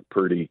healthy Brock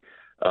Purdy,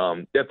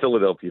 that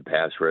Philadelphia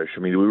pass rush, I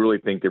mean, do we really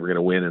think they were going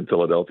to win in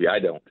Philadelphia? I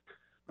don't.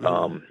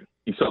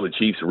 You saw the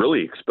Chiefs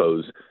really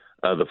expose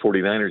the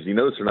 49ers. You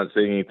notice they're not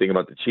saying anything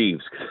about the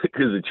Chiefs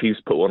because the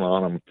Chiefs put one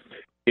on them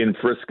in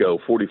Frisco,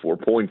 44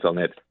 points on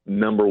that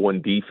number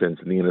one defense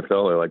in the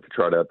NFL. I like to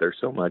trot out there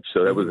so much.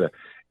 So that was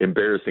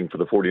embarrassing for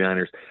the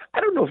 49ers. I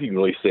don't know if you can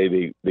really say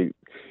they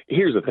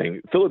here's the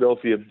thing.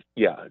 Philadelphia,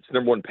 it's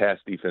number one pass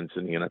defense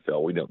in the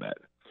NFL. We know that.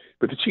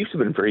 But the Chiefs have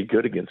been very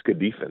good against good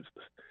defenses.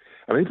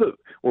 I mean,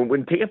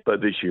 when Tampa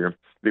this year,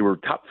 they were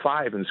top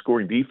 5 in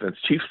scoring defense.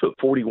 Chiefs put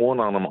 41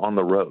 on them on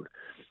the road.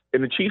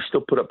 And the Chiefs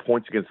still put up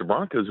points against the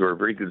Broncos, who are a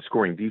very good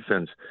scoring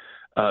defense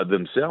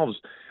themselves.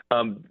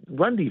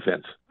 Run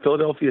defense,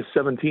 Philadelphia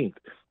 17th.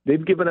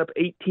 They've given up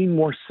 18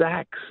 more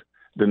sacks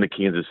than the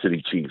Kansas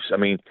City Chiefs. I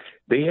mean,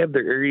 they have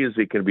their areas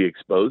they can be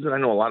exposed. And I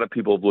know a lot of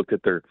people have looked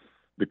at the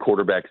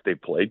quarterbacks they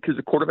played, because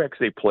the quarterbacks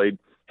they played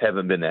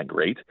haven't been that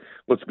great.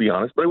 Let's be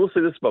honest. But I will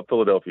say this about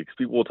Philadelphia, because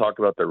people will talk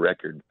about their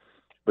record,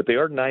 but they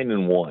are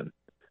 9-1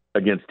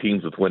 against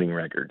teams with winning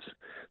records.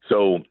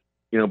 So,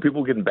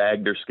 people can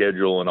bag their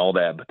schedule and all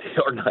that, but they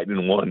are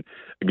 9-1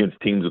 against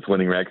teams with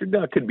winning records.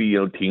 Now, it could be,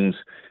 teams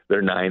that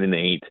are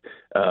 9-8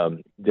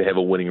 to have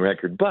a winning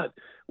record. But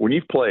when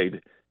you've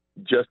played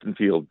Justin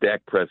Fields,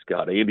 Dak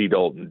Prescott, Andy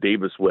Dalton,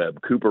 Davis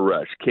Webb, Cooper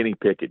Rush, Kenny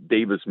Pickett,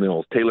 Davis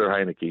Mills, Taylor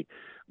Heineke,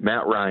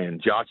 Matt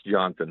Ryan, Josh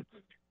Johnson,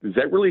 does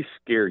that really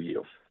scare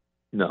you?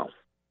 No.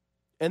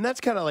 And that's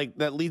kind of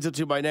that leads up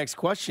to my next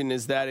question,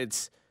 is that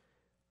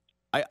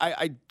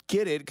I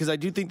get it, because I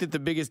do think that the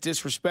biggest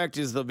disrespect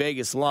is the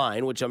Vegas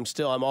line, which I'm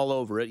all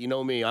over it. You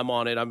know me, I'm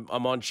on it. I'm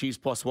on Chiefs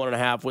plus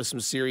 1.5 with some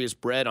serious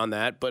bread on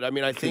that. But I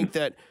mean, I think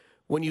that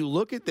when you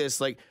look at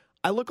this,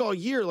 I look all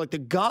year, the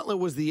gauntlet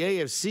was the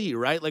AFC,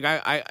 right?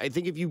 I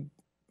think if you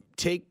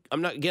take,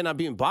 I'm not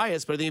being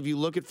biased, but I think if you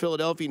look at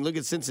Philadelphia and look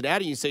at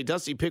Cincinnati, and you say,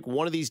 Dusty, pick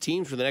one of these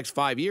teams for the next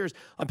 5 years,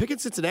 I'm picking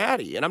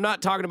Cincinnati. And I'm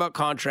not talking about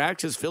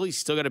contracts, because Philly's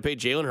still got to pay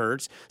Jalen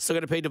Hurts, still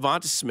got to pay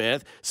Devonta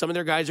Smith. Some of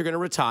their guys are going to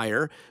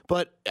retire.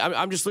 But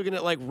I'm just looking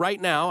at right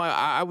now,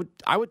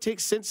 I would take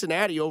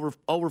Cincinnati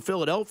over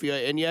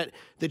Philadelphia. And yet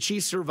the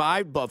Chiefs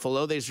survived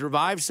Buffalo. They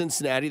survived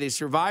Cincinnati. They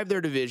survived their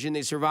division.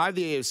 They survived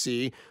the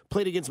AFC,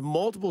 played against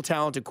multiple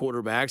talented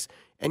quarterbacks.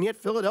 And yet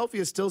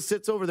Philadelphia still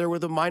sits over there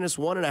with a minus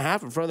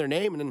 1.5 in front of their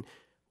name. And then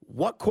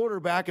what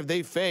quarterback have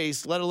they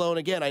faced, let alone,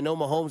 again, I know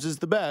Mahomes is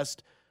the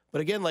best,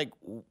 but again,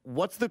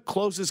 what's the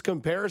closest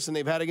comparison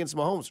they've had against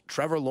Mahomes?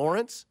 Trevor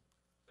Lawrence?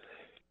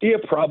 Yeah,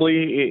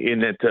 probably in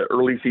that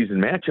early season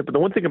matchup. But the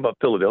one thing about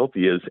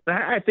Philadelphia is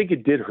I think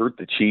it did hurt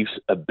the Chiefs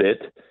a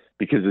bit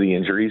because of the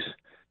injuries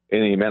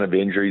and the amount of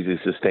injuries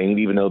they sustained,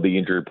 even though the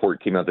injury report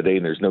came out today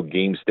and there's no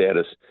game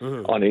status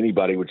on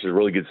anybody, which is a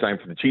really good sign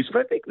for the Chiefs.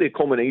 But I think the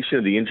culmination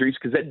of the injuries,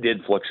 because that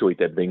did fluctuate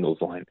that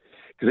Bengals line,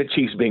 because that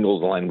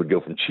Chiefs-Bengals line would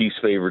go from Chiefs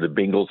favored to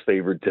Bengals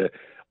favored to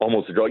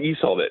almost a draw. You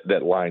saw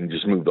that line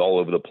just moved all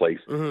over the place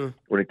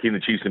when it came to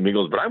Chiefs and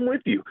Bengals. But I'm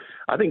with you.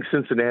 I think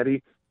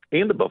Cincinnati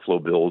and the Buffalo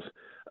Bills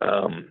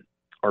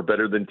are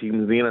better than teams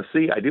in the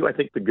NFC. I do. I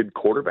think the good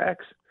quarterbacks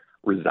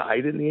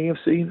reside in the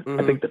AFC.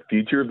 I think the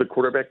future of the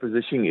quarterback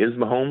position is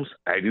Mahomes.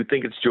 I do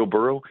think it's Joe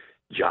Burrow.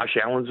 Josh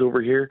Allen's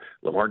over here.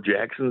 Lamar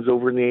Jackson's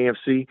over in the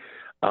AFC.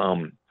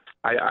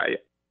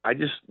 I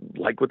just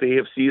like what the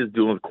AFC is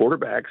doing with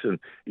quarterbacks. And,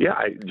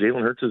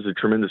 Jalen Hurts is a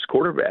tremendous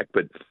quarterback,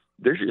 but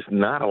there's just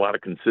not a lot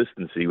of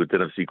consistency with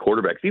NFC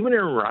quarterbacks. Even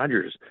Aaron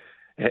Rodgers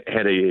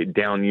had a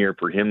down year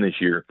for him this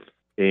year.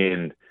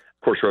 And,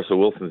 of course, Russell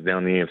Wilson's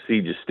down in the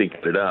AFC just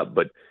stinking it up.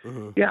 But,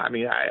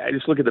 I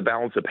just look at the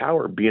balance of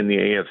power being the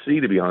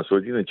AFC, to be honest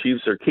with you. The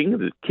Chiefs are kings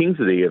of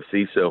the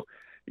AFC. So,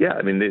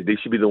 they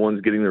should be the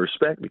ones getting the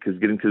respect because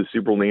getting to the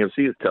Super Bowl in the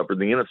AFC is tougher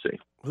than the NFC.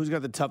 Who's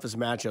got the toughest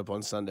matchup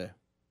on Sunday?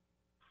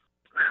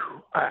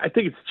 I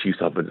think it's the Chiefs'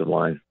 offensive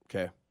line.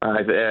 Okay.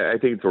 I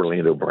think it's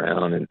Orlando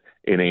Brown and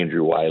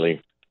Andrew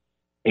Wiley.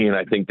 And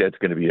I think that's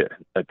going to be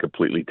a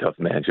completely tough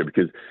matchup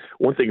because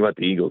one thing about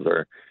the Eagles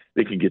are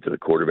they can get to the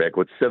quarterback.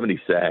 With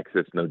 70 sacks,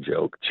 that's no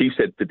joke. Chiefs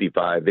had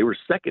 55. They were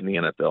second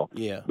in the NFL.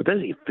 Yeah. But that's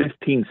a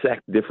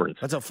 15-sack difference.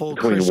 That's a full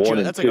between Chris one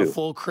and That's two. like a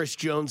full Chris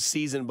Jones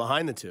season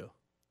behind the two.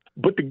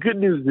 But the good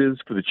news is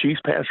for the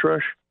Chiefs pass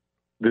rush,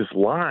 this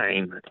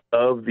line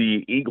of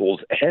the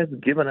Eagles has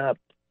given up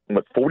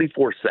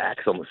 44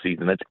 sacks on the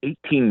season. That's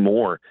 18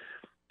 more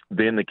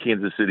than the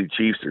Kansas City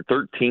Chiefs. They're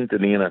 13th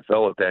in the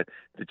NFL at that.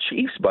 The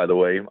Chiefs, by the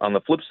way, on the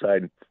flip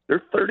side,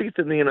 they're 30th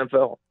in the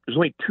NFL. There's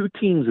only two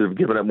teams that have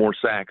given up more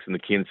sacks than the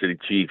Kansas City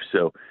Chiefs.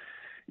 So,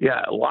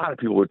 a lot of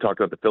people would talk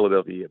about the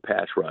Philadelphia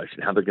pass rush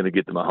and how they're going to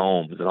get to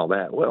Mahomes and all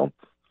that. Well,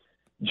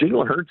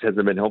 Jalen Hurts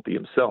hasn't been healthy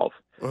himself.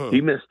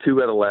 He missed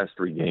 2 out of the last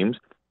 3 games.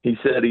 He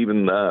said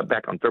even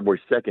back on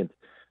February 2nd,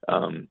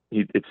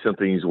 it's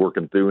something he's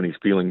working through and he's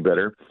feeling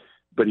better.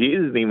 But he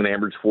isn't even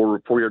averaged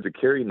 4 yards a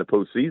carry in the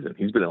postseason.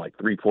 He's been at like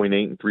 3.8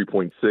 and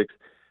 3.6.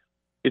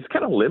 It's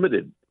kind of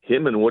limited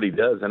him and what he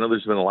does. I know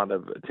there's been a lot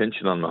of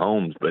attention on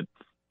Mahomes, but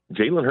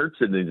Jalen Hurts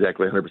isn't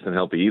exactly 100%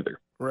 healthy either.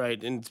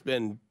 Right, and it's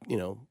been,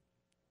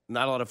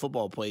 not a lot of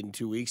football played in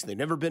 2 weeks. They've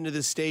never been to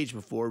this stage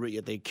before, but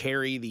yet they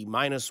carry the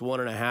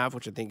 -1.5,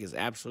 which I think is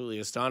absolutely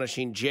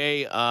astonishing.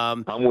 Jay,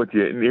 I'm with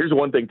you. And here's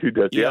one thing too,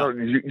 Dusty. Yeah.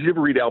 Did you ever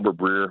read Albert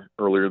Breer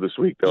earlier this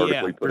week? The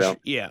article he put out.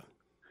 Yeah.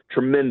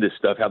 Tremendous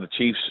stuff. How the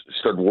Chiefs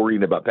started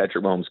worrying about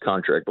Patrick Mahomes'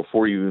 contract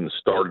before he even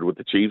started with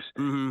the Chiefs.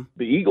 Mm-hmm.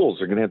 The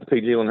Eagles are going to have to pay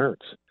Jalen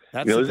Hurts.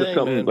 That's this the is thing,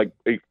 something man. like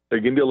they're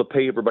going to be able to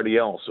pay everybody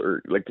else,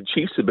 or like the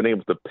Chiefs have been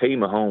able to pay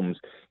Mahomes,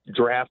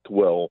 draft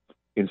well,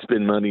 and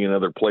spend money in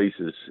other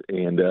places,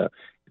 and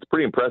it's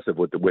pretty impressive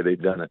with the way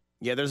they've done it.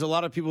 Yeah, there's a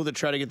lot of people that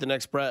try to get the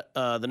next Patrick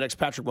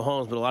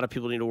Mahomes, but a lot of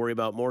people need to worry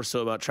about more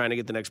so about trying to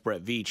get the next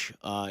Brett Veach.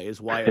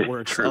 Is why it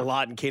works a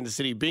lot in Kansas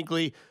City.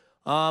 Binkely,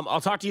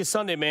 I'll talk to you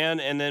Sunday, man,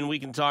 and then we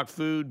can talk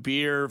food,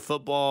 beer,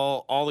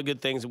 football, all the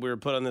good things that we were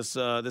put on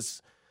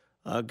this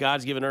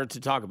God's given earth to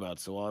talk about.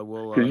 So I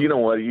will. Because you know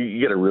what, you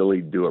got to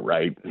really do it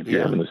right if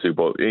you're having the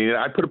Super Bowl.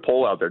 I put a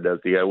poll out there,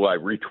 Dusty. I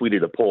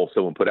retweeted a poll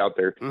someone put out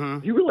there.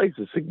 Mm-hmm. Do you realize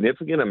a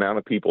significant amount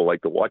of people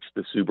like to watch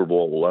the Super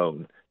Bowl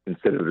alone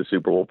instead of the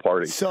Super Bowl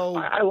party? So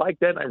I like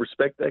that and I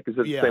respect that because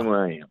that's the same way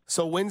I am.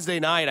 So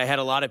Wednesday night, I had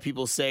a lot of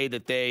people say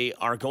that they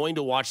are going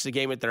to watch the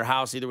game at their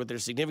house, either with their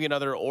significant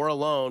other or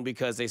alone,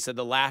 because they said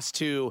the last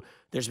two,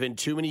 there's been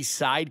too many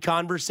side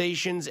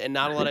conversations and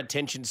not a lot of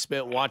attention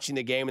spent watching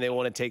the game, and they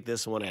want to take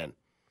this one in.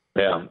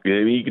 Yeah,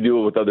 you can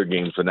do it with other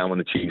games, but not when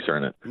the Chiefs are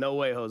in it. No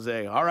way,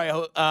 Jose. All right,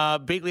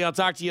 Binkely, I'll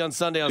talk to you on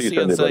Sunday. I'll see you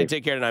you on Sunday. buddy.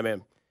 Take care tonight,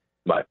 man.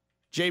 Bye.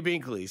 Jay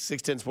Binkely,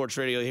 610 Sports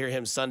Radio. You'll hear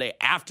him Sunday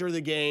after the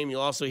game.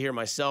 You'll also hear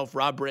myself,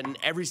 Rob Britton,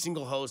 every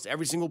single host,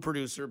 every single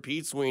producer,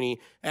 Pete Sweeney,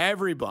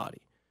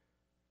 everybody.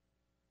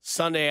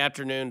 Sunday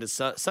afternoon to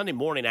Sunday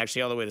morning,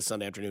 actually, all the way to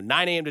Sunday afternoon,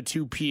 9 a.m. to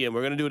 2 p.m.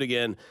 We're going to do it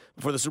again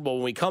before the Super Bowl.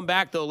 When we come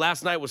back, though,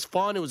 last night was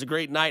fun. It was a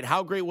great night.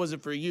 How great was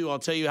it for you? I'll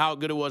tell you how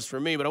good it was for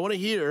me, but I want to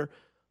hear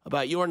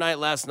about your night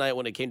last night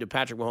when it came to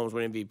Patrick Mahomes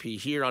winning MVP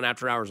here on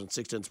After Hours on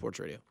 610 Sports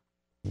Radio.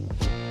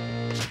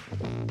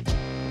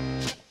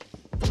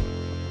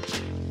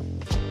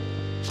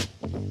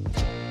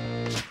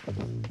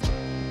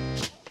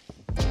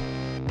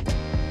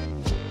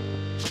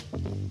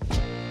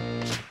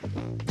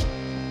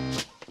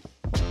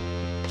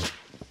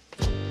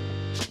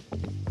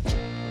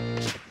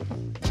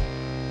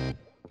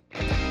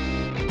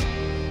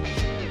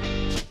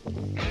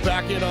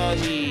 Back in on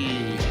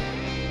the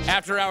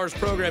After Hours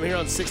program here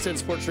on 610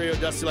 Sports Radio.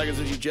 Dusty Likins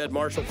with you, Jed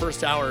Marshall.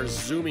 First hour is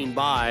zooming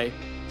by.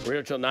 We're here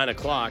until 9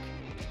 o'clock.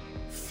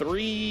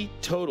 3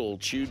 total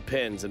chewed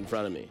pens in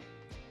front of me.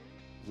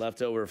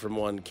 Left over from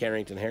one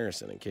Carrington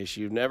Harrison. In case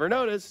you've never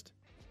noticed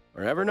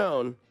or ever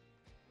known,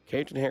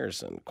 Carrington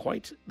Harrison,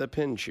 quite the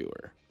pen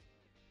chewer.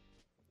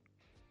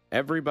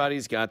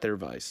 Everybody's got their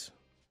vice.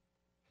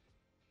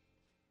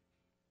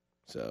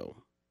 So,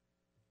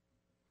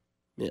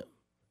 yeah.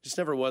 Just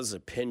never was a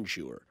pen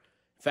chewer.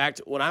 In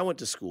fact, when I went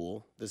to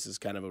school, this is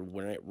kind of a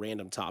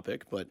random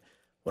topic, but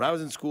when I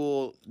was in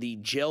school, the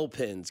gel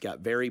pens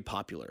got very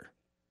popular.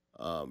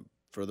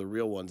 For the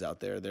real ones out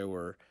there, they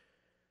were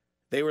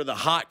the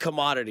hot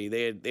commodity.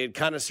 They had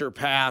kind of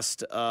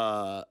surpassed,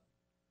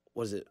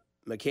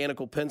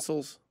 mechanical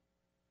pencils?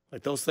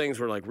 Like those things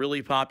were like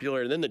really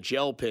popular, and then the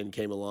gel pen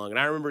came along, and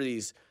I remember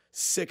these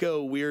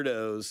sicko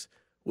weirdos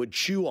would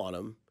chew on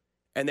them,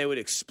 and they would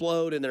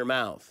explode in their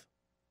mouth.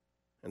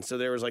 And so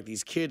there was like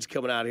these kids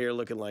coming out here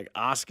looking like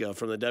Asuka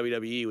from the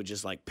WWE with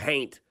just like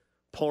paint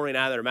pouring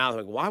out of their mouth.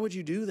 Like, why would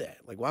you do that?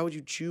 Like, why would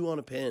you chew on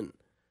a pin?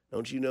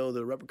 Don't you know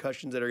the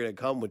repercussions that are going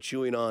to come with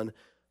chewing on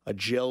a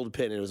gelled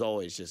pin? It was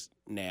always just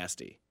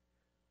nasty.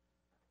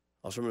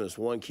 I also remember this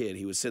one kid,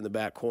 he would sit in the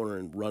back corner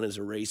and run his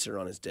eraser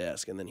on his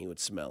desk, and then he would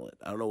smell it.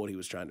 I don't know what he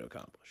was trying to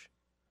accomplish,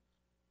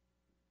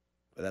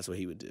 but that's what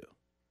he would do.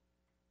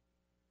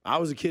 I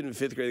was a kid in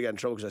 5th grade that got in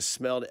trouble because I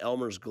smelled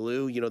Elmer's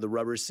glue, you know, the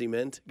rubber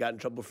cement. Got in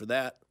trouble for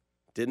that.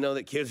 Didn't know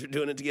that kids were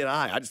doing it to get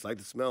high. I just like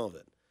the smell of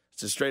it.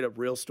 It's a straight up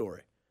real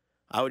story.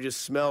 I would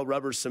just smell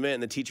rubber cement,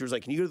 and the teacher was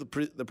like, can you go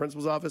to the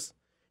principal's office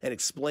and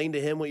explain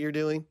to him what you're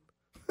doing?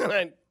 And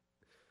I,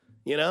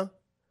 you know,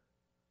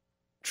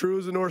 true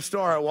as a North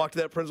Star, I walked to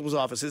that principal's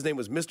office. His name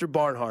was Mr.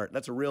 Barnhart.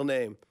 That's a real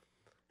name.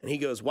 And he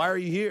goes, why are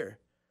you here?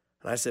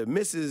 And I said,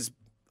 Mrs.,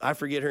 I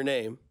forget her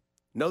name.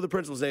 Know the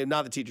principal's name,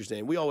 not the teacher's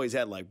name. We always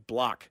had like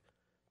block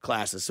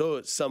classes, so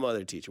it's some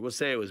other teacher. We'll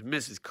say it was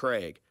Mrs.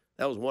 Craig.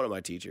 That was one of my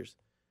teachers.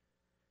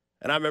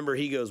 And I remember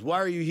he goes, why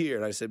are you here?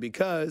 And I said,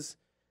 because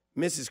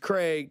Mrs.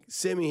 Craig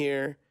sent me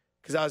here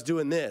because I was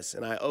doing this.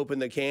 And I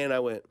opened the can, I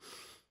went,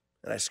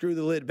 and I screwed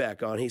the lid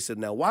back on. He said,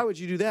 now, why would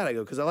you do that? I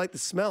go, because I like the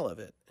smell of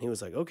it. And he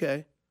was like,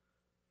 okay.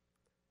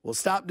 Well,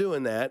 stop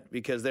doing that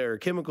because there are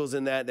chemicals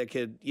in that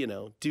could, you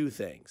know, do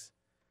things.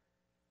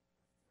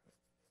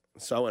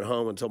 So I went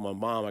home and told my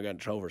mom I got in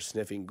trouble for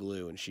sniffing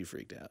glue, and she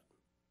freaked out.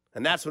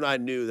 And that's when I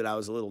knew that I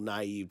was a little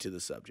naive to the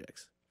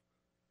subjects.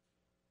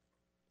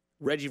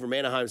 Reggie from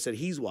Anaheim said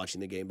he's watching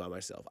the game by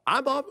myself.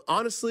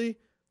 Honestly,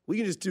 we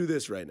can just do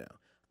this right now.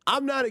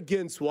 I'm not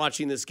against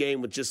watching this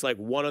game with just like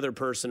one other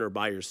person or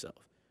by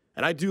yourself.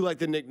 And I do like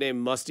the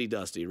nickname Musty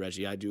Dusty,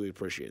 Reggie. I do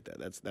appreciate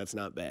that. That's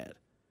not bad.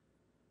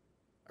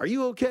 Are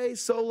you okay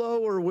solo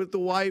or with the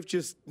wife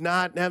just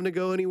not having to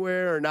go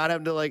anywhere or not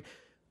having to like...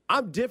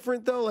 I'm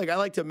different, though. Like, I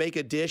like to make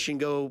a dish and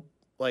go,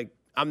 like,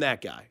 I'm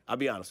that guy. I'll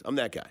be honest. I'm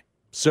that guy.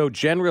 So,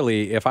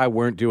 generally, if I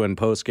weren't doing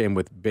postgame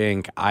with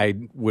Bink, I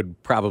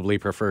would probably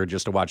prefer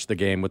just to watch the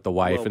game with the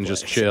wife and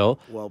just chill.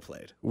 Well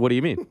played. What do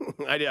you mean?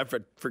 I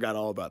forgot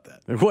all about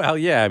that. Well,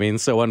 yeah. I mean,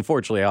 so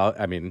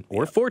unfortunately,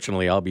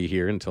 fortunately, I'll be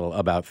here until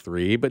about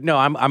 3. But no,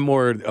 I'm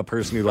more a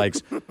person who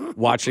likes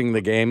watching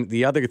the game.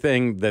 The other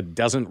thing that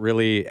doesn't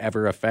really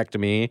ever affect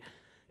me,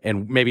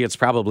 and maybe it's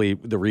probably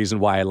the reason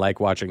why I like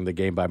watching the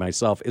game by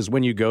myself, is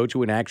when you go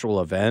to an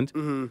actual event,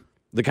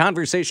 the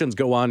conversations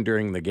go on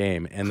during the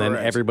game, and then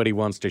everybody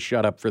wants to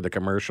shut up for the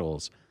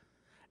commercials.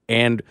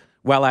 And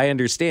while I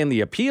understand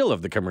the appeal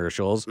of the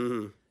commercials,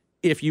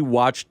 if you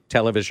watch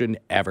television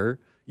ever,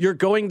 you're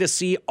going to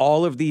see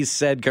all of these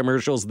said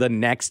commercials the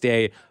next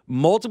day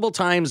multiple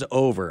times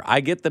over.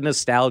 I get the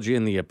nostalgia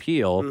and the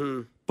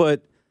appeal,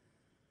 but...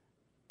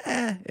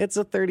 it's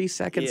a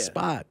 30-second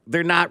spot.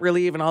 They're not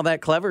really even all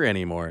that clever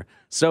anymore.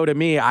 So to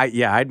me,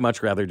 I'd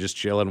much rather just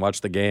chill and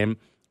watch the game,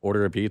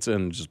 order a pizza,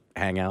 and just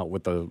hang out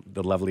with the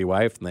lovely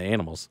wife and the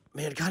animals.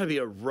 Man, it got to be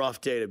a rough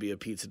day to be a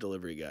pizza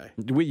delivery guy.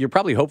 You're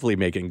probably hopefully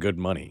making good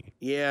money.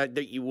 Yeah,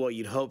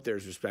 you'd hope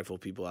there's respectful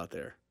people out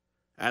there.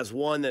 As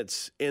one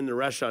that's in the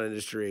restaurant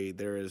industry,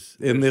 there's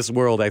in this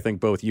world, I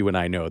think both you and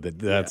I know that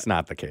that's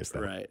not the case,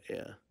 though. Right,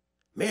 yeah.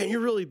 Man,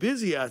 you're really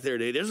busy out there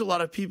today. There's a lot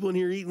of people in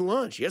here eating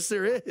lunch. Yes,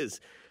 there is.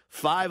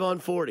 5 on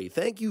 40.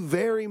 Thank you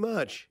very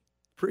much.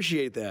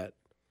 Appreciate that.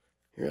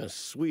 You're a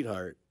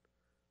sweetheart.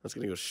 That's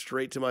going to go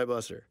straight to my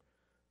busser.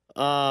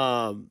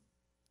 No,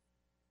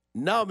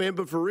 man,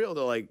 but for real,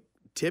 though, like,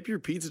 tip your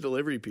pizza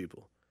delivery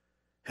people.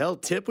 Hell,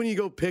 tip when you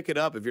go pick it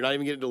up if you're not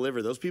even getting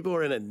delivered. Those people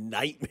are in a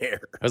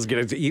nightmare. I was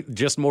going to eat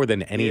just more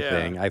than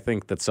anything. Yeah. I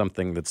think that's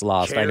something that's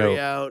lost. I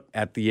know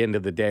at the end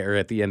of the day or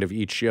at the end of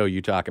each show,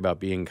 you talk about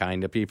being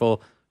kind to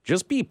people.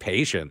 Just be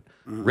patient.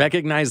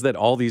 Recognize that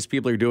all these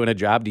people are doing a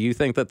job. Do you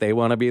think that they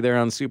want to be there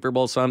on Super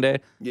Bowl Sunday?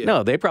 Yeah.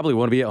 No, they probably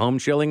want to be at home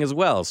chilling as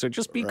well. So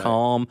just be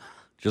calm,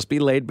 just be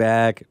laid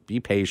back,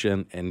 be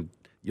patient, and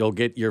you'll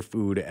get your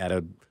food at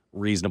a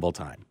reasonable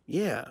time.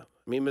 Yeah.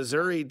 I mean,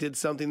 Missouri did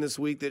something this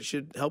week that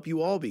should help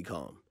you all be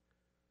calm.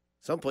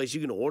 Someplace you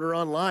can order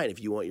online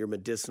if you want your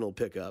medicinal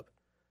pickup.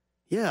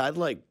 Yeah, I'd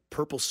like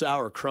Purple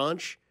Sour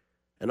Crunch.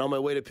 And on my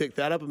way to pick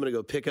that up, I'm going to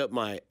go pick up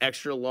my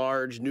extra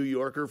large New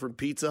Yorker from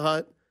Pizza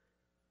Hut.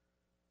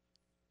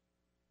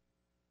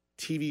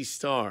 TV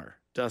star,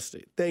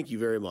 Dusty. Thank you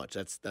very much.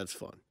 That's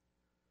fun.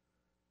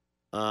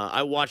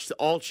 I watched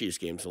all Chiefs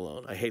games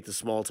alone. I hate the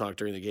small talk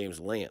during the games.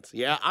 Lance.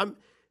 Yeah, I'm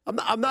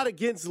not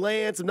against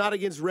Lance. I'm not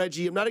against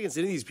Reggie. I'm not against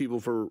any of these people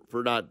for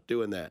not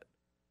doing that.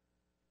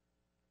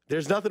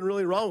 There's nothing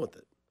really wrong with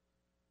it.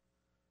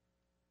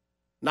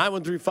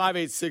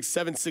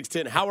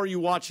 913-586-7610. How are you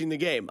watching the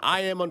game?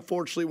 I am,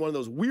 unfortunately, one of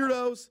those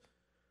weirdos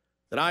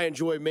that I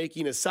enjoy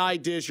making a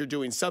side dish or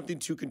doing something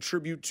to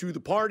contribute to the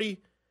party.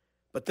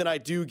 But then I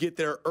do get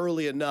there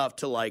early enough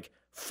to, like,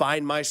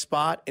 find my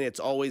spot, and it's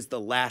always the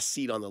last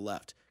seat on the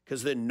left.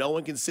 Because then no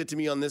one can sit to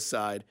me on this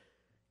side.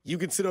 You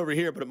can sit over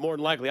here, but more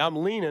than likely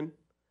I'm leaning,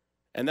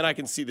 and then I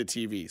can see the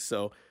TV.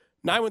 So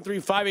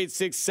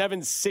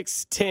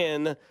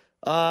 913-586-7610.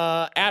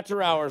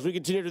 After hours, we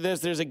continue to this.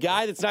 There's a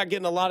guy that's not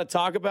getting a lot of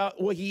talk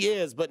about. Well, he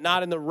is, but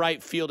not in the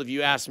right field, if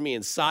you ask me.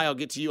 And Cy, I'll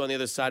get to you on the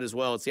other side as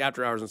well. It's the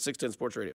After Hours on 610 Sports Radio.